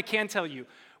here's what I can tell you.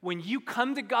 When you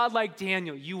come to God like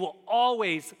Daniel, you will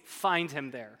always find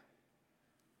him there.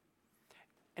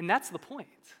 And that's the point.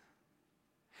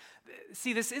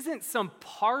 See, this isn't some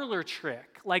parlor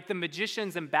trick like the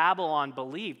magicians in Babylon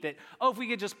believed that, if we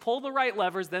could just pull the right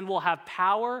levers, then we'll have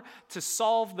power to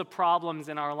solve the problems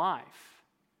in our life.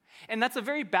 And that's a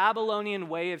very Babylonian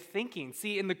way of thinking.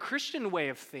 See, in the Christian way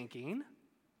of thinking,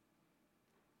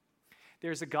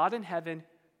 there's a God in heaven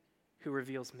who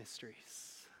reveals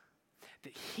mysteries,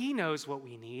 that he knows what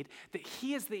we need, that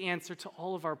he is the answer to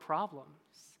all of our problems.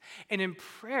 And in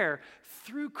prayer,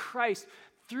 through Christ,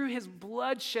 through his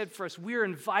blood shed for us, we are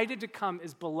invited to come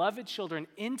as beloved children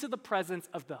into the presence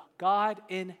of the God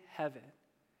in heaven,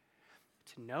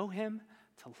 to know him,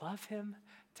 to love him,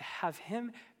 to have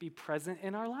him be present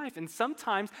in our life. And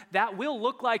sometimes that will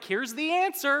look like, here's the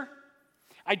answer.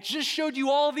 I just showed you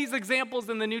all of these examples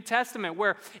in the New Testament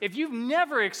where if you've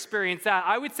never experienced that,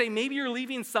 I would say maybe you're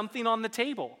leaving something on the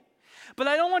table. But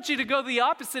I don't want you to go to the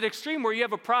opposite extreme where you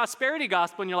have a prosperity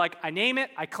gospel and you're like, I name it,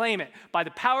 I claim it. By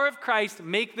the power of Christ,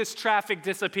 make this traffic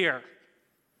disappear.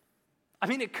 I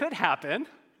mean, it could happen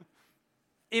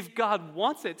if God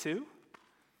wants it to.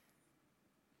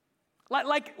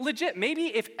 Like legit, maybe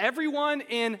if everyone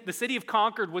in the city of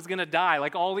Concord was going to die,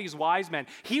 like all these wise men,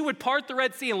 he would part the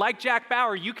Red Sea, and like Jack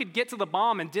Bauer, you could get to the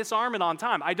bomb and disarm it on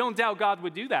time. I don't doubt God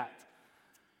would do that.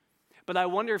 But I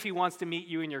wonder if he wants to meet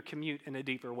you in your commute in a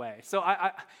deeper way. So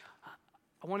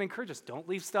I want to encourage us, don't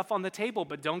leave stuff on the table,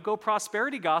 but don't go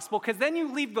prosperity gospel, because then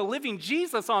you leave the living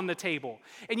Jesus on the table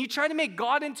and you try to make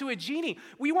God into a genie.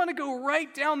 We want to go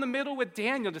right down the middle with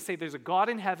Daniel to say there's a God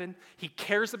in heaven, he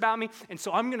cares about me, and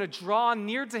so I'm going to draw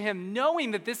near to him knowing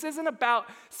that this isn't about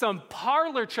some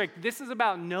parlor trick. This is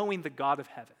about knowing the God of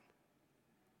heaven.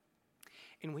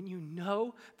 And when you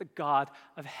know the God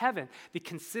of heaven, the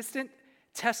consistent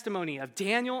testimony of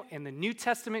Daniel and the New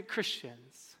Testament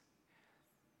Christians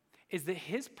is that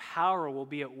his power will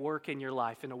be at work in your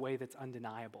life in a way that's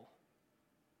undeniable.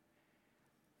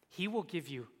 He will give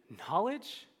you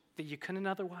knowledge that you couldn't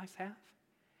otherwise have.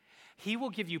 He will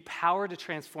give you power to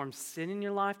transform sin in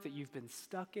your life that you've been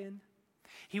stuck in.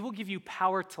 He will give you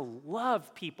power to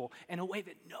love people in a way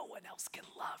that no one else can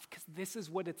love, because this is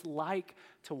what it's like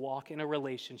to walk in a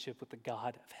relationship with the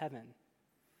God of heaven.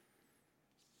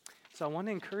 So I want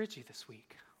to encourage you this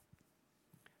week.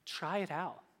 Try it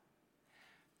out.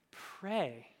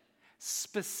 Pray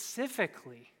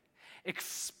specifically,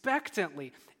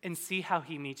 expectantly, and see how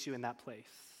he meets you in that place.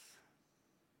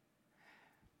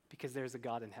 Because there's a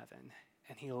God in heaven,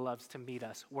 and he loves to meet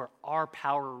us where our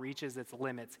power reaches its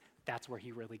limits. That's where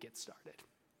he really gets started.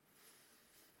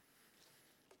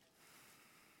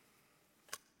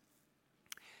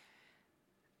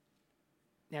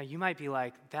 Now, you might be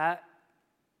like, that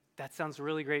sounds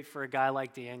really great for a guy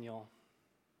like Daniel,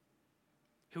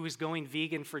 who was going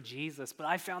vegan for Jesus, but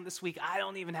I found this week I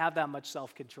don't even have that much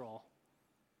self-control.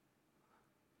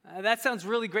 That sounds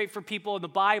really great for people in the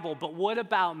Bible, but what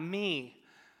about me?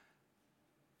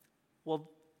 Well,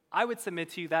 I would submit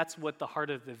to you that's what the heart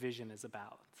of the vision is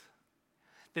about.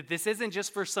 That this isn't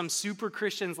just for some super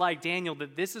Christians like Daniel,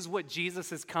 that this is what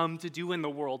Jesus has come to do in the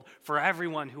world for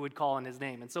everyone who would call on his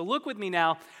name. And so look with me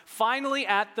now, finally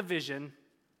at the vision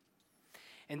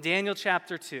in Daniel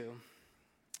chapter 2.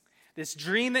 This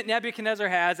dream that Nebuchadnezzar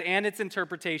has and its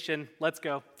interpretation. Let's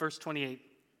go, verse 28.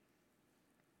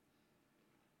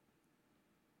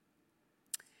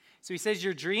 So he says,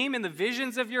 your dream and the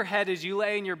visions of your head as you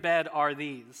lay in your bed are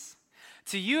these.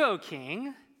 To you, O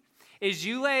king, as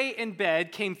you lay in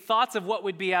bed, came thoughts of what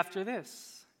would be after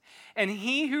this. And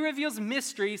he who reveals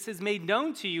mysteries has made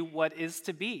known to you what is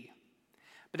to be.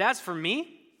 But as for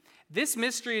me, this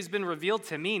mystery has been revealed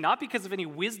to me, not because of any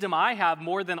wisdom I have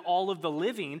more than all of the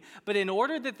living, but in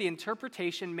order that the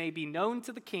interpretation may be known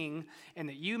to the king and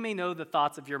that you may know the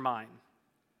thoughts of your mind.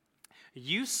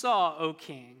 You saw, O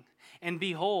king, and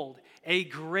behold, a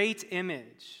great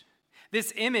image.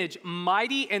 This image,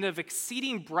 mighty and of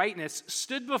exceeding brightness,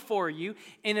 stood before you,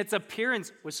 and its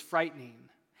appearance was frightening.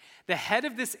 The head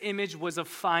of this image was of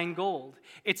fine gold,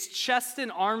 its chest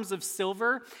and arms of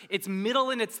silver, its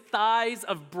middle and its thighs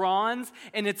of bronze,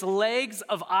 and its legs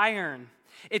of iron,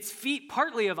 its feet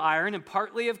partly of iron and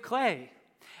partly of clay.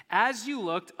 As you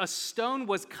looked, a stone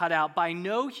was cut out by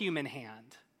no human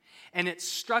hand, and it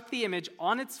struck the image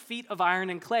on its feet of iron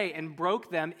and clay and broke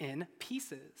them in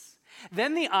pieces.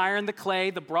 Then the iron, the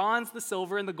clay, the bronze, the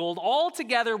silver, and the gold all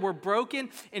together were broken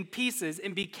in pieces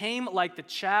and became like the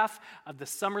chaff of the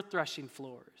summer threshing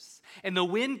floors. And the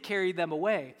wind carried them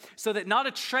away, so that not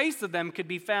a trace of them could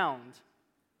be found.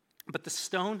 But the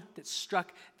stone that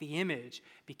struck the image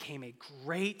became a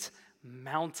great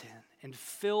mountain and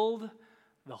filled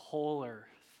the whole earth.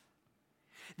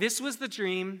 This was the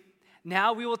dream.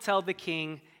 Now we will tell the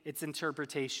king its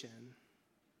interpretation.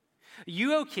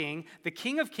 You, O king, the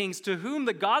King of kings, to whom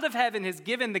the God of heaven has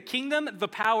given the kingdom, the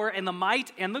power, and the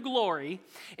might, and the glory,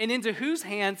 and into whose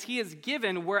hands he has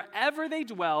given, wherever they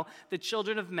dwell, the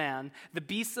children of man, the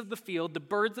beasts of the field, the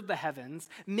birds of the heavens,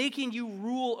 making you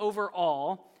rule over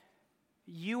all,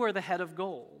 you are the head of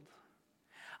gold.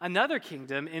 Another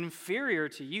kingdom inferior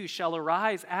to you shall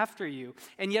arise after you,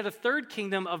 and yet a third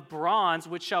kingdom of bronze,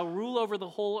 which shall rule over the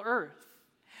whole earth.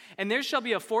 And there shall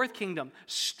be a fourth kingdom,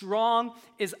 strong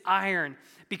as iron,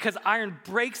 because iron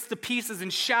breaks to pieces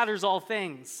and shatters all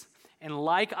things. And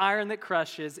like iron that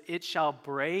crushes, it shall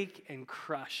break and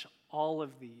crush all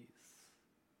of these.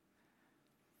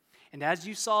 And as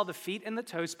you saw the feet and the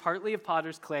toes, partly of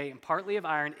potter's clay and partly of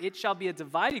iron, it shall be a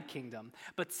divided kingdom,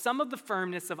 but some of the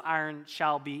firmness of iron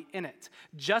shall be in it,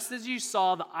 just as you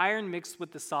saw the iron mixed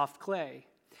with the soft clay.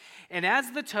 And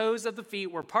as the toes of the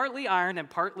feet were partly iron and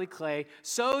partly clay,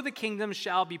 so the kingdom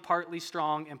shall be partly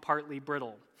strong and partly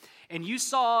brittle. And you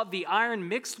saw the iron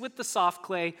mixed with the soft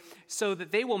clay, so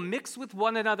that they will mix with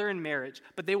one another in marriage,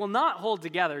 but they will not hold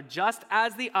together, just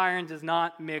as the iron does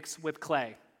not mix with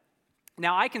clay.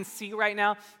 Now, I can see right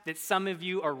now that some of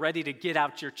you are ready to get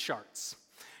out your charts.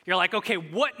 You're like, okay,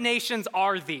 what nations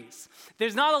are these?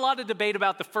 There's not a lot of debate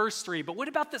about the first three, but what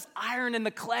about this iron and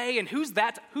the clay, and who's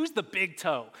the big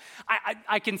toe?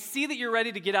 I can see that you're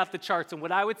ready to get out the charts, and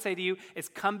what I would say to you is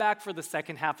come back for the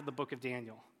second half of the book of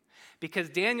Daniel. Because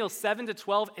Daniel 7 to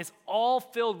 12 is all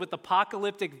filled with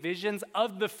apocalyptic visions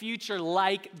of the future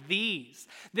like these.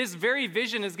 This very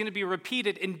vision is going to be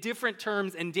repeated in different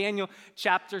terms in Daniel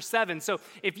chapter 7. So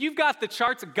if you've got the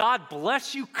charts, God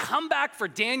bless you. Come back for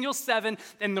Daniel 7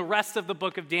 and the rest of the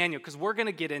book of Daniel, because we're going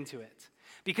to get into it.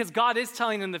 Because God is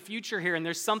telling in the future here, and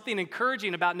there's something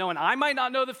encouraging about knowing I might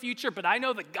not know the future, but I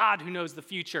know the God who knows the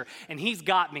future, and he's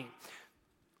got me.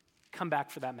 Come back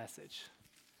for that message.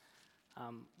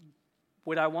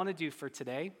 What I want to do for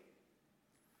today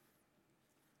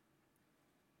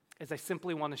is I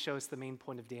simply want to show us the main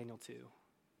point of Daniel 2,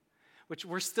 which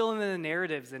we're still in the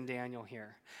narratives in Daniel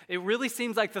here. It really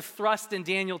seems like the thrust in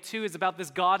Daniel 2 is about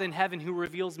this God in heaven who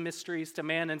reveals mysteries to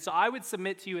man. And so I would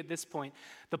submit to you at this point,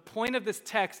 the point of this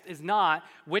text is not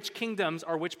which kingdoms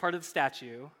are which part of the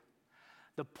statue.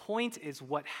 The point is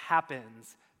what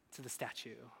happens to the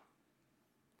statue.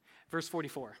 Verse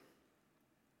 44.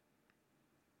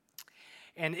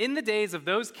 And in the days of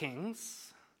those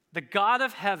kings, the God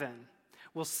of heaven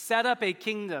will set up a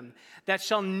kingdom that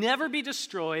shall never be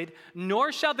destroyed,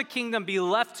 nor shall the kingdom be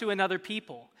left to another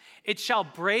people. It shall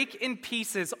break in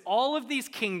pieces all of these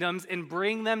kingdoms and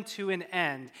bring them to an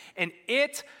end, and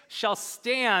it shall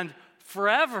stand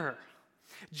forever.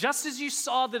 Just as you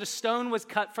saw that a stone was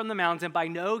cut from the mountain by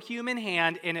no human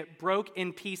hand, and it broke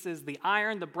in pieces the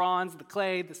iron, the bronze, the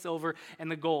clay, the silver, and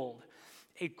the gold.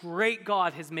 A great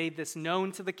God has made this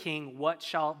known to the king. What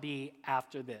shall be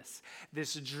after this?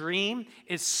 This dream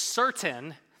is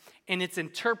certain, and its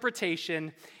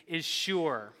interpretation is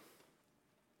sure.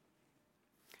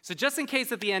 So just in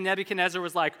case at the end Nebuchadnezzar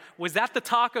was like, was that the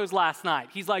tacos last night?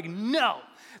 He's like, no,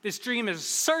 this dream is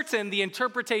certain, the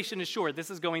interpretation is sure.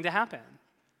 This is going to happen.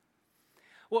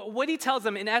 Well, what he tells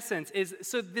them in essence is,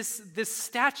 so this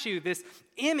statue, this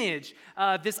image,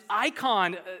 this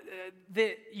icon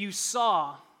that you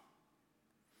saw,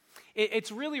 it's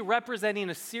really representing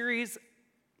a series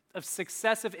of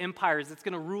successive empires that's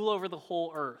going to rule over the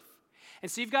whole earth. And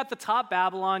so you've got the top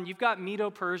Babylon, you've got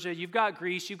Medo-Persia, you've got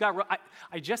Greece, you've got...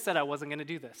 I just said I wasn't going to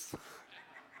do this.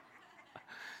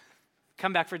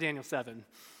 Come back for Daniel 7.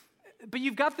 But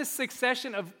you've got this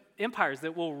succession of empires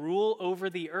that will rule over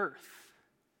the earth.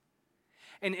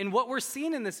 And what we're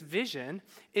seeing in this vision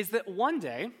is that one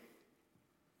day,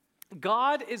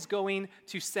 God is going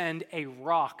to send a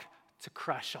rock to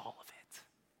crush all of it.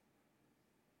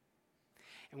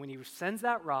 And when he sends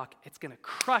that rock, it's going to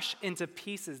crush into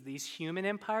pieces these human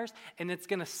empires, and it's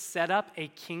going to set up a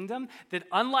kingdom that,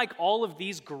 unlike all of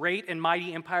these great and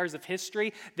mighty empires of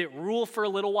history that rule for a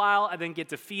little while and then get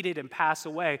defeated and pass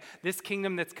away, this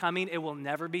kingdom that's coming, it will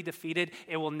never be defeated.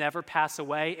 It will never pass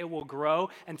away. It will grow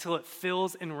until it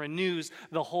fills and renews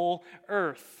the whole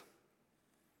earth.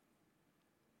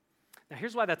 Now,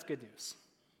 here's why that's good news.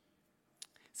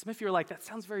 Some of you are like, that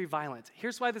sounds very violent.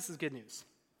 Here's why this is good news.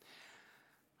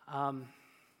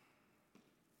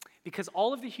 Because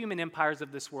all of the human empires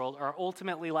of this world are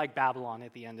ultimately like Babylon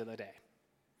at the end of the day.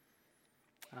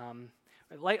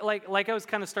 Like I was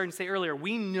kind of starting to say earlier,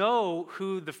 we know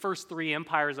who the first three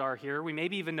empires are here. We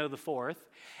maybe even know the fourth.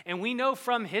 And we know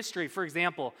from history, for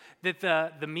example, that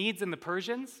the Medes and the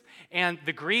Persians and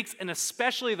the Greeks, and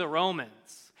especially the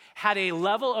Romans, had a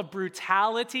level of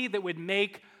brutality that would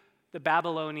make the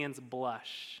Babylonians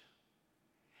blush.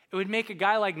 It would make a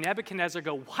guy like Nebuchadnezzar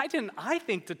go, why didn't I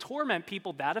think to torment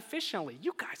people that efficiently?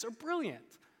 You guys are brilliant.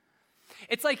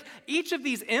 It's like each of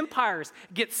these empires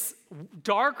gets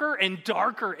darker and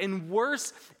darker and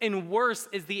worse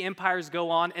as the empires go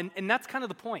on, and that's kind of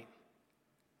the point.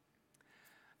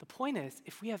 The point is,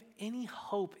 if we have any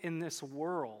hope in this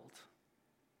world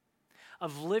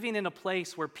of living in a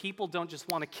place where people don't just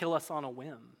want to kill us on a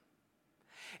whim,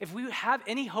 if we have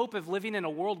any hope of living in a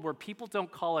world where people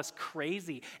don't call us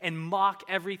crazy and mock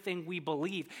everything we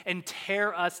believe and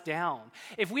tear us down,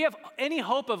 if we have any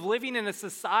hope of living in a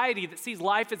society that sees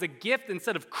life as a gift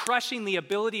instead of crushing the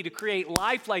ability to create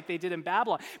life like they did in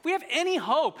Babylon, if we have any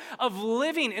hope of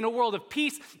living in a world of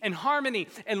peace and harmony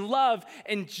and love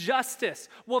and justice,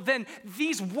 well then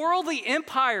these worldly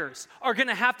empires are going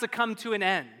to have to come to an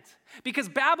end. Because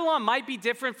Babylon might be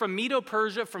different from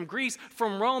Medo-Persia, from Greece,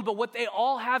 from Rome, but what they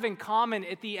all have in common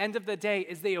at the end of the day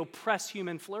is they oppress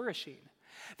human flourishing.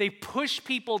 They push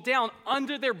people down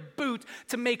under their boot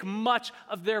to make much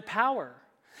of their power.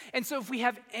 And so if we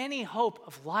have any hope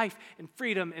of life and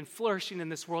freedom and flourishing in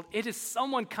this world, it is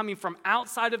someone coming from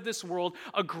outside of this world,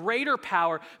 a greater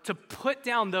power to put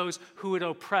down those who would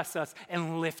oppress us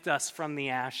and lift us from the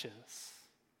ashes.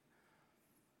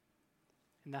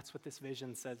 And that's what this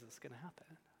vision says is going to happen.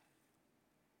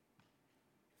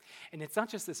 And it's not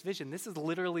just this vision. This is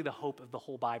literally the hope of the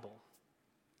whole Bible.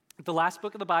 The last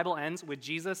book of the Bible ends with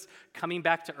Jesus coming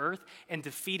back to earth and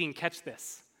defeating, catch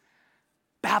this,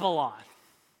 Babylon.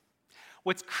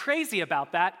 What's crazy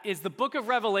about that is the book of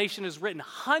Revelation is written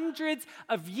hundreds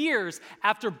of years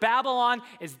after Babylon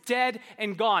is dead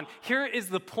and gone. Here is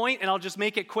the point, and I'll just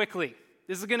make it quickly.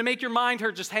 This is going to make your mind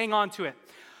hurt. Just hang on to it.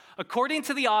 According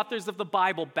to the authors of the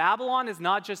Bible, Babylon is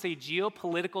not just a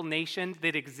geopolitical nation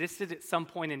that existed at some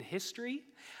point in history.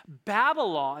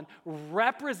 Babylon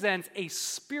represents a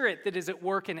spirit that is at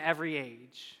work in every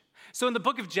age. So in the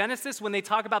book of Genesis, when they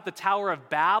talk about the Tower of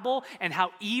Babel and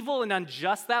how evil and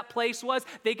unjust that place was,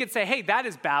 they could say, hey, that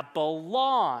is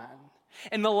Babylon.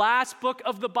 In the last book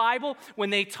of the Bible, when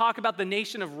they talk about the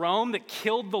nation of Rome that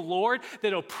killed the Lord,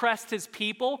 that oppressed his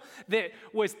people, that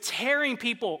was tearing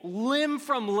people limb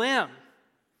from limb,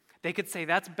 they could say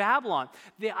that's Babylon.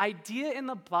 The idea in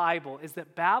the Bible is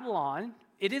that Babylon,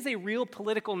 it is a real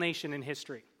political nation in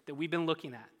history that we've been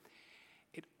looking at.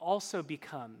 It also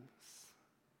becomes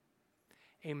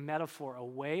a metaphor, a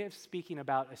way of speaking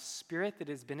about a spirit that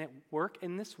has been at work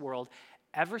in this world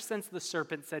ever since the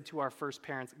serpent said to our first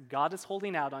parents, God is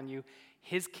holding out on you.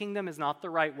 His kingdom is not the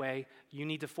right way. You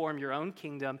need to form your own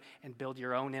kingdom and build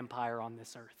your own empire on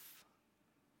this earth.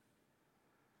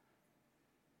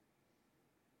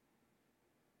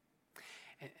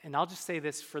 And I'll just say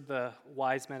this for the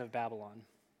wise men of Babylon.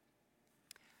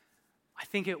 I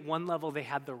think at one level they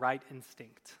had the right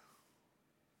instinct.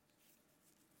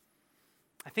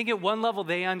 I think at one level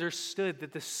they understood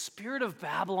that the spirit of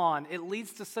Babylon, it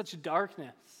leads to such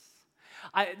darkness.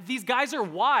 These guys are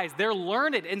wise, they're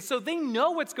learned, and so they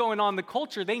know what's going on in the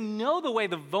culture. They know the way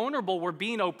the vulnerable were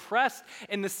being oppressed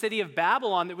in the city of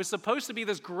Babylon that was supposed to be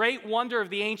this great wonder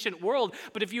of the ancient world.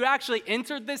 But if you actually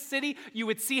entered this city, you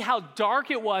would see how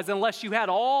dark it was unless you had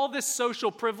all this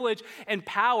social privilege and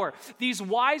power. These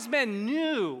wise men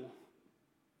knew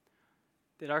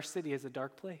that our city is a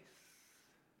dark place.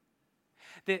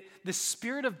 That the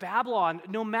spirit of Babylon,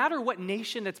 no matter what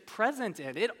nation it's present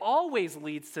in, it always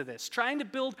leads to this, trying to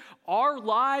build our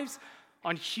lives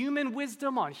on human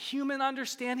wisdom, on human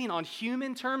understanding, on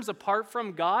human terms apart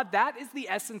from God. That is the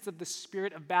essence of the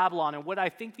spirit of Babylon. And what I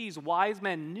think these wise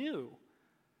men knew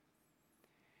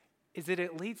is that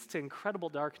it leads to incredible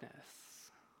darkness.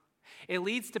 It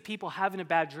leads to people having a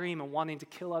bad dream and wanting to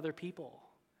kill other people.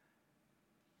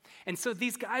 And so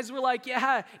these guys were like,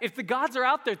 yeah, if the gods are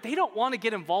out there, they don't want to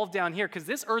get involved down here because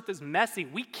this earth is messy.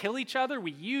 We kill each other,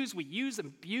 we use and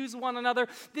abuse one another.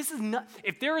 This is not,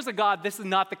 if there is a God, this is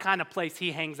not the kind of place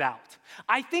he hangs out.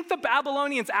 I think the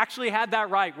Babylonians actually had that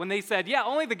right when they said, yeah,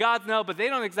 only the gods know, but they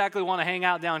don't exactly want to hang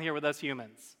out down here with us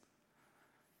humans.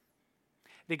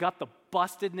 They got the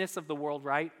bustedness of the world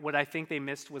right. What I think they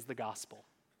missed was the gospel.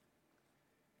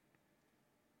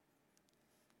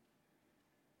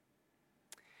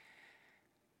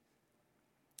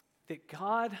 That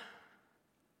God,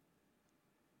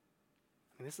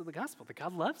 and this is the gospel, that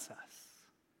God loves us.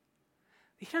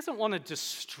 He doesn't want to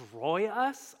destroy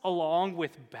us along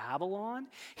with Babylon.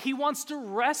 He wants to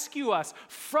rescue us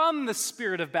from the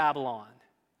spirit of Babylon.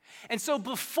 And so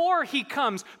before he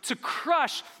comes to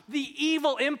crush the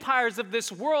evil empires of this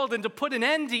world and to put an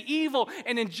end to evil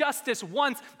and injustice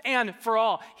once and for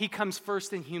all, he comes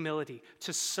first in humility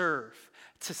to serve,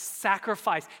 to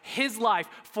sacrifice his life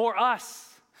for us.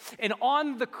 And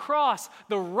on the cross,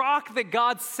 the rock that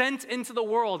God sent into the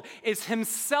world is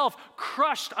himself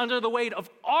crushed under the weight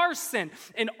of our sin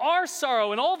and our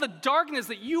sorrow and all the darkness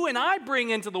that you and I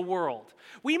bring into the world.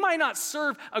 We might not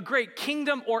serve a great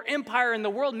kingdom or empire in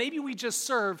the world. Maybe we just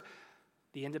serve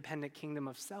the independent kingdom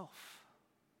of self.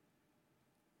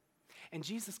 And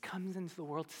Jesus comes into the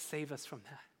world to save us from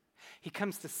that. He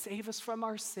comes to save us from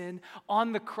our sin.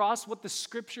 On the cross, what the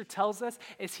scripture tells us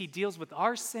is he deals with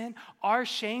our sin, our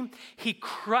shame. He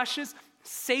crushes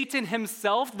Satan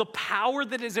himself, the power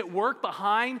that is at work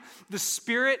behind the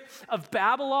spirit of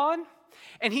Babylon.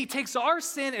 And he takes our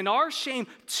sin and our shame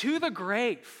to the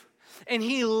grave. And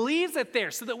he leaves it there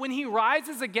so that when he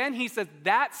rises again, he says,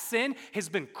 that sin has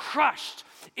been crushed.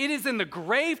 It is in the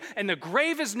grave, and the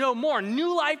grave is no more.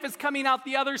 New life is coming out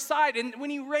the other side. And when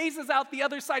he raises out the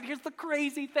other side, here's the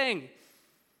crazy thing.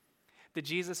 The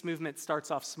Jesus movement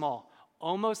starts off small,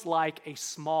 almost like a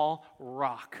small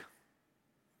rock.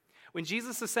 When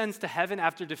Jesus ascends to heaven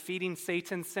after defeating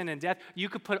Satan, sin, and death, you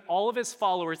could put all of his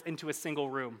followers into a single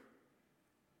room.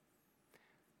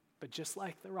 But just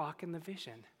like the rock in the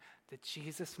vision, the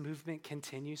Jesus movement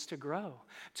continues to grow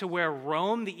to where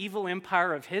Rome, the evil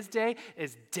empire of his day,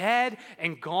 is dead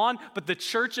and gone, but the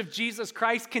church of Jesus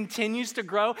Christ continues to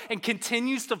grow and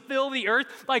continues to fill the earth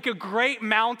like a great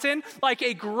mountain, like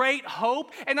a great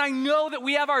hope. And I know that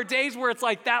we have our days where it's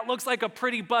like, that looks like a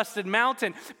pretty busted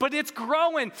mountain, but it's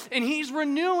growing and he's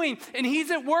renewing and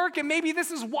he's at work. And maybe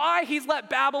this is why he's let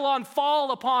Babylon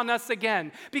fall upon us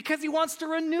again, because he wants to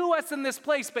renew us in this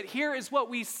place. But here is what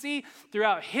we see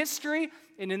throughout history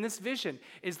and in this vision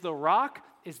is the rock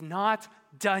is not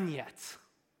done yet.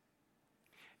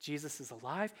 Jesus is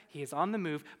alive, he is on the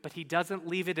move, but he doesn't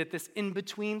leave it at this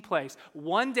in-between place.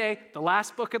 One day, the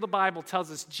last book of the Bible tells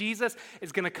us Jesus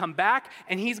is going to come back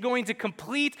and he's going to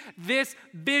complete this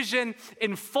vision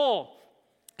in full.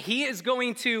 He is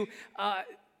going to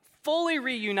fully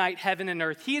reunite heaven and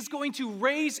earth. He is going to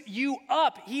raise you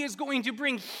up. He is going to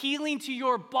bring healing to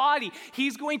your body.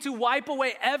 He's going to wipe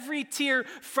away every tear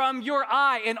from your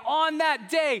eye. And on that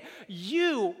day,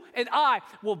 you and I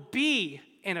will be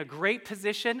in a great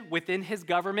position within his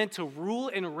government to rule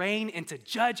and reign and to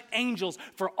judge angels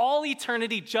for all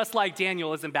eternity, just like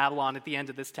Daniel is in Babylon at the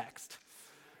end of this text.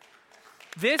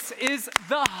 This is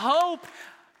the hope.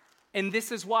 And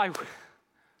this is why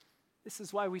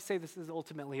we say this is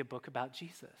ultimately a book about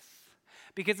Jesus.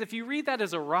 Because if you read that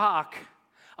as a rock,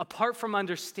 apart from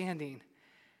understanding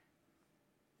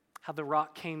how the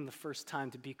rock came the first time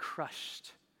to be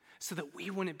crushed, so that we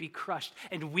wouldn't be crushed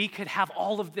and we could have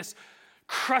all of this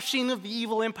crushing of the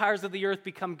evil empires of the earth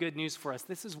become good news for us.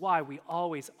 This is why we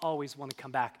always want to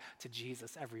come back to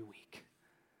Jesus every week.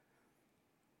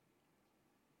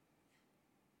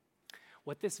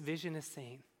 What this vision is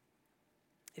saying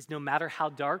is no matter how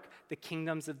dark the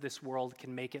kingdoms of this world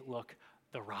can make it look,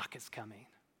 the rock is coming.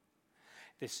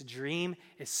 This dream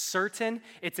is certain,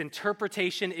 its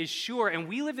interpretation is sure, and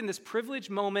we live in this privileged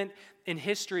moment in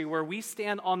history where we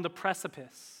stand on the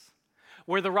precipice,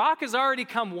 where the rock has already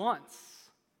come once,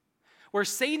 where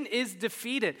Satan is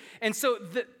defeated. And so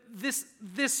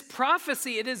this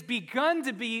prophecy, it has begun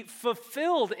to be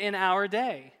fulfilled in our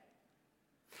day,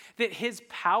 that his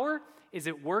power is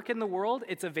at work in the world.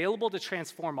 It's available to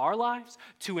transform our lives,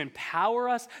 to empower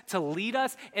us, to lead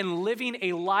us in living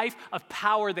a life of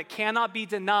power that cannot be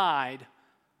denied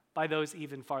by those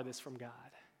even farthest from God.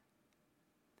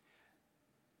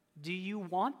 Do you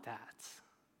want that?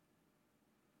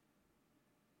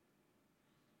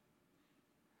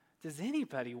 Does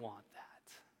anybody want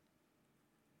that?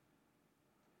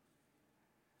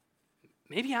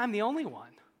 Maybe I'm the only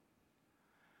one.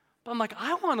 But I'm like,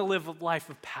 I want to live a life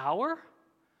of power.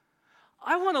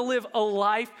 I want to live a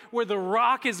life where the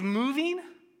rock is moving,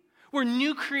 where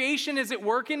new creation is at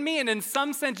work in me, and in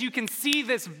some sense you can see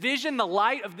this vision, the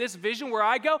light of this vision where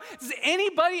I go. Does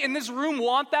anybody in this room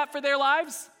want that for their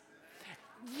lives?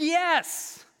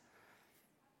 Yes.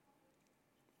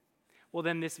 Well,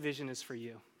 then this vision is for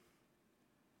you.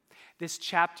 This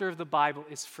chapter of the Bible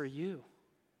is for you.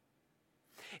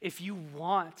 If you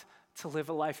want to live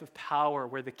a life of power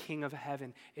where the King of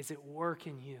Heaven is at work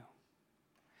in you.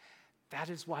 That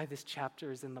is why this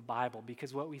chapter is in the Bible,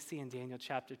 because what we see in Daniel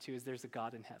chapter 2 is there's a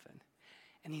God in heaven.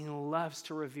 And he loves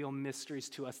to reveal mysteries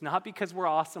to us, not because we're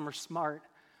awesome or smart,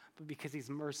 but because he's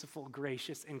merciful,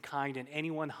 gracious, and kind. And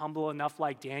anyone humble enough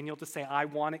like Daniel to say, I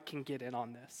want it, can get in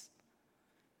on this.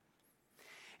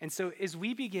 And so as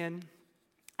we begin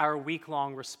our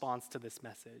week-long response to this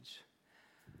message,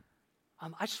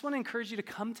 I just want to encourage you to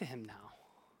come to him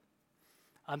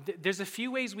now. There's a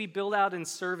few ways we build out in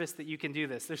service that you can do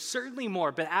this. There's certainly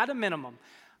more, but at a minimum,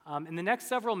 in the next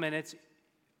several minutes,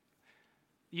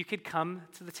 you could come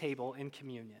to the table in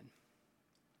communion.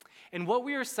 And what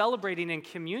we are celebrating in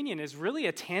communion is really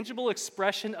a tangible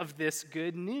expression of this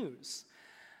good news,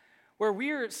 where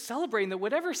we are celebrating that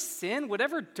whatever sin,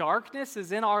 whatever darkness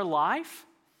is in our life,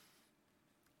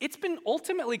 it's been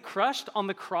ultimately crushed on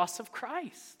the cross of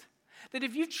Christ. That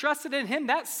if you've trusted in him,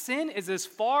 that sin is as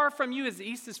far from you as the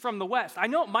east is from the west. I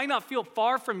know it might not feel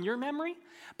far from your memory,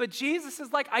 but Jesus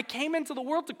is like, I came into the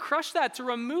world to crush that, to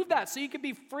remove that, so you can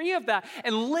be free of that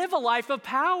and live a life of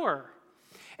power.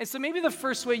 And so maybe the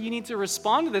first way you need to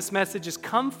respond to this message is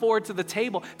come forward to the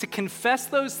table to confess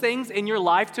those things in your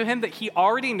life to him that he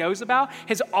already knows about,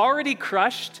 has already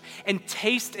crushed, and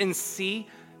taste and see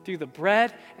through the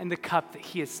bread and the cup that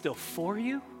he is still for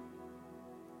you.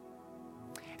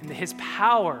 and his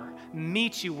power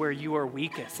meets you where you are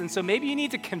weakest. And so maybe you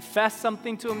need to confess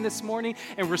something to him this morning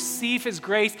and receive his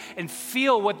grace and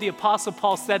feel what the Apostle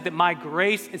Paul said, that my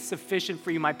grace is sufficient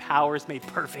for you. My power is made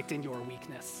perfect in your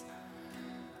weakness.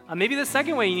 Maybe the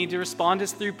second way you need to respond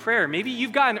is through prayer. Maybe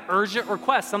you've got an urgent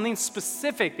request, something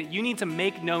specific that you need to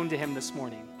make known to him this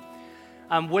morning.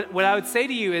 What I would say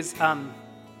to you is,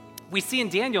 we see in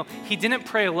Daniel, he didn't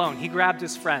pray alone. He grabbed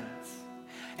his friends.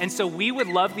 And so we would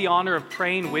love the honor of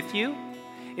praying with you.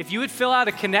 If you would fill out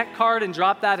a Connect card and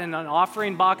drop that in an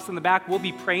offering box in the back, we'll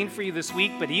be praying for you this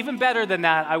week. But even better than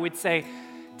that, I would say,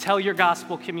 tell your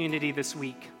gospel community this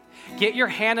week. Get your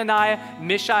Hananiah,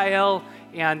 Mishael,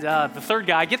 and the third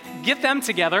guy, get them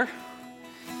together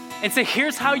and say,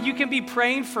 here's how you can be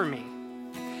praying for me.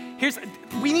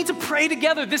 We need to pray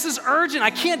together. This is urgent. I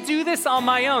can't do this on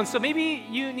my own. So maybe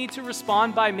you need to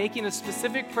respond by making a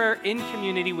specific prayer in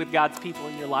community with God's people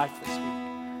in your life this week.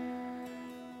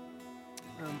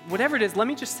 Whatever it is, let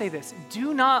me just say this.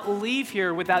 Do not leave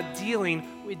here without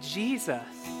dealing with Jesus.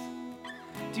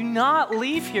 Do not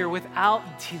leave here without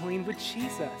dealing with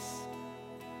Jesus.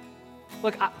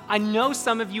 Look, I know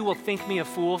some of you will think me a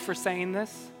fool for saying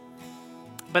this,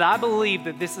 but I believe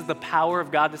that this is the power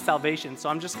of God to salvation, so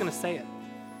I'm just going to say it.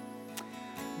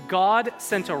 God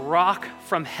sent a rock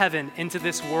from heaven into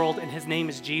this world, and his name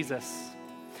is Jesus.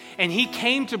 And he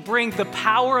came to bring the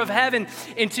power of heaven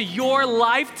into your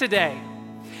life today.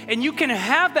 And you can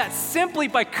have that simply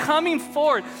by coming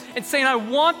forward and saying, I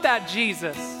want that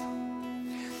Jesus.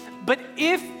 But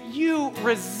if you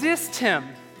resist him,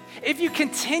 if you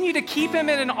continue to keep him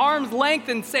at an arm's length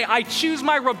and say, I choose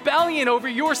my rebellion over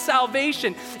your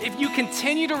salvation, if you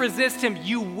continue to resist him,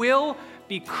 you will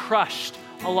be crushed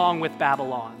along with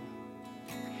Babylon.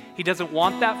 He doesn't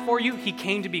want that for you. He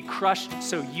came to be crushed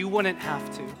so you wouldn't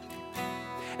have to.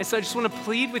 And so I just want to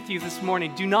plead with you this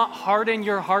morning, do not harden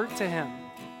your heart to him.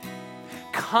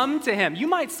 Come to him. You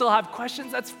might still have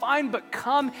questions, that's fine, but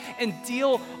come and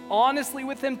deal honestly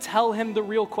with him. Tell him the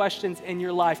real questions in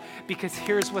your life, because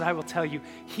here's what I will tell you.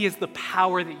 He is the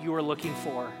power that you are looking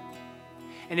for.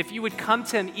 And if you would come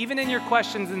to him, even in your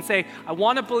questions, and say, I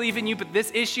want to believe in you, but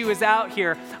this issue is out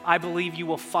here, I believe you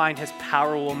will find his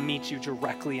power will meet you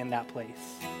directly in that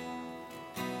place.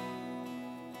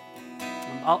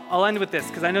 I'll end with this,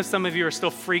 because I know some of you are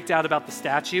still freaked out about the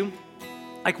statue.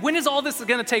 Like, when is all this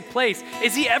going to take place?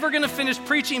 Is he ever going to finish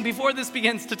preaching before this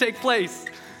begins to take place?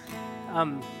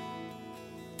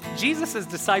 Jesus'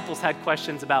 disciples had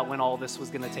questions about when all this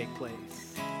was going to take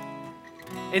place.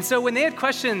 And so when they had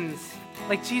questions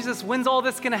like, Jesus, when's all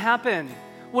this going to happen?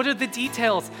 What are the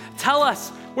details? Tell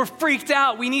us. We're freaked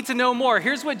out. We need to know more.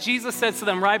 Here's what Jesus says to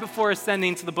them right before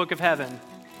ascending to the book of heaven.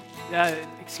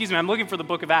 I'm looking for the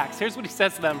book of Acts. Here's what he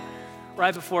says to them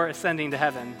right before ascending to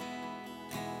heaven.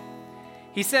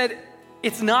 He said,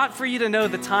 it's not for you to know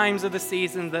the times of the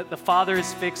season that the Father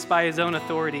has fixed by his own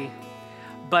authority,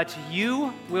 but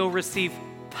you will receive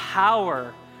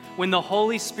power when the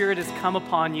Holy Spirit has come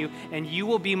upon you, and you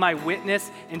will be my witness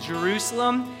in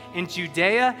Jerusalem, in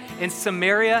Judea, in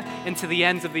Samaria, and to the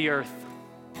ends of the earth.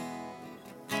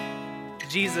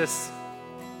 Jesus,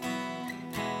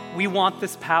 we want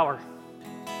this power.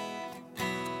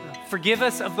 Forgive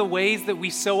us of the ways that we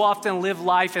so often live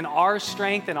life in our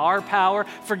strength and our power.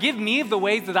 Forgive me of the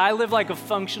ways that I live like a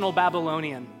functional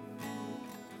Babylonian.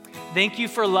 Thank you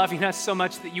for loving us so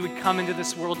much that you would come into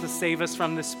this world to save us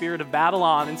from the spirit of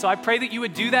Babylon. And so I pray that you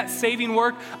would do that saving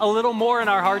work a little more in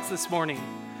our hearts this morning.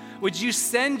 Would you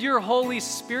send your Holy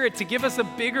Spirit to give us a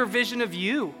bigger vision of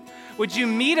you? Would you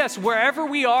meet us wherever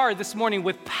we are this morning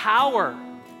with power?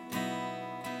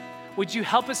 Would you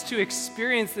help us to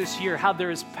experience this year how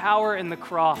there is power in the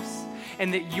cross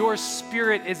and that your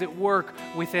Spirit is at work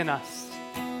within us?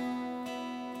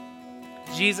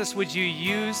 Jesus, would you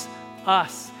use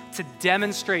us to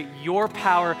demonstrate your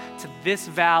power to this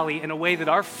valley in a way that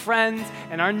our friends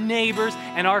and our neighbors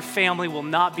and our family will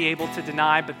not be able to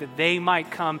deny, but that they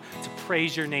might come to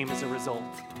praise your name as a result.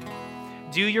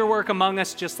 Do your work among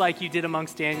us just like you did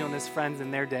amongst Daniel and his friends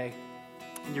in their day.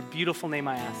 In your beautiful name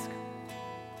I ask.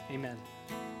 Amen.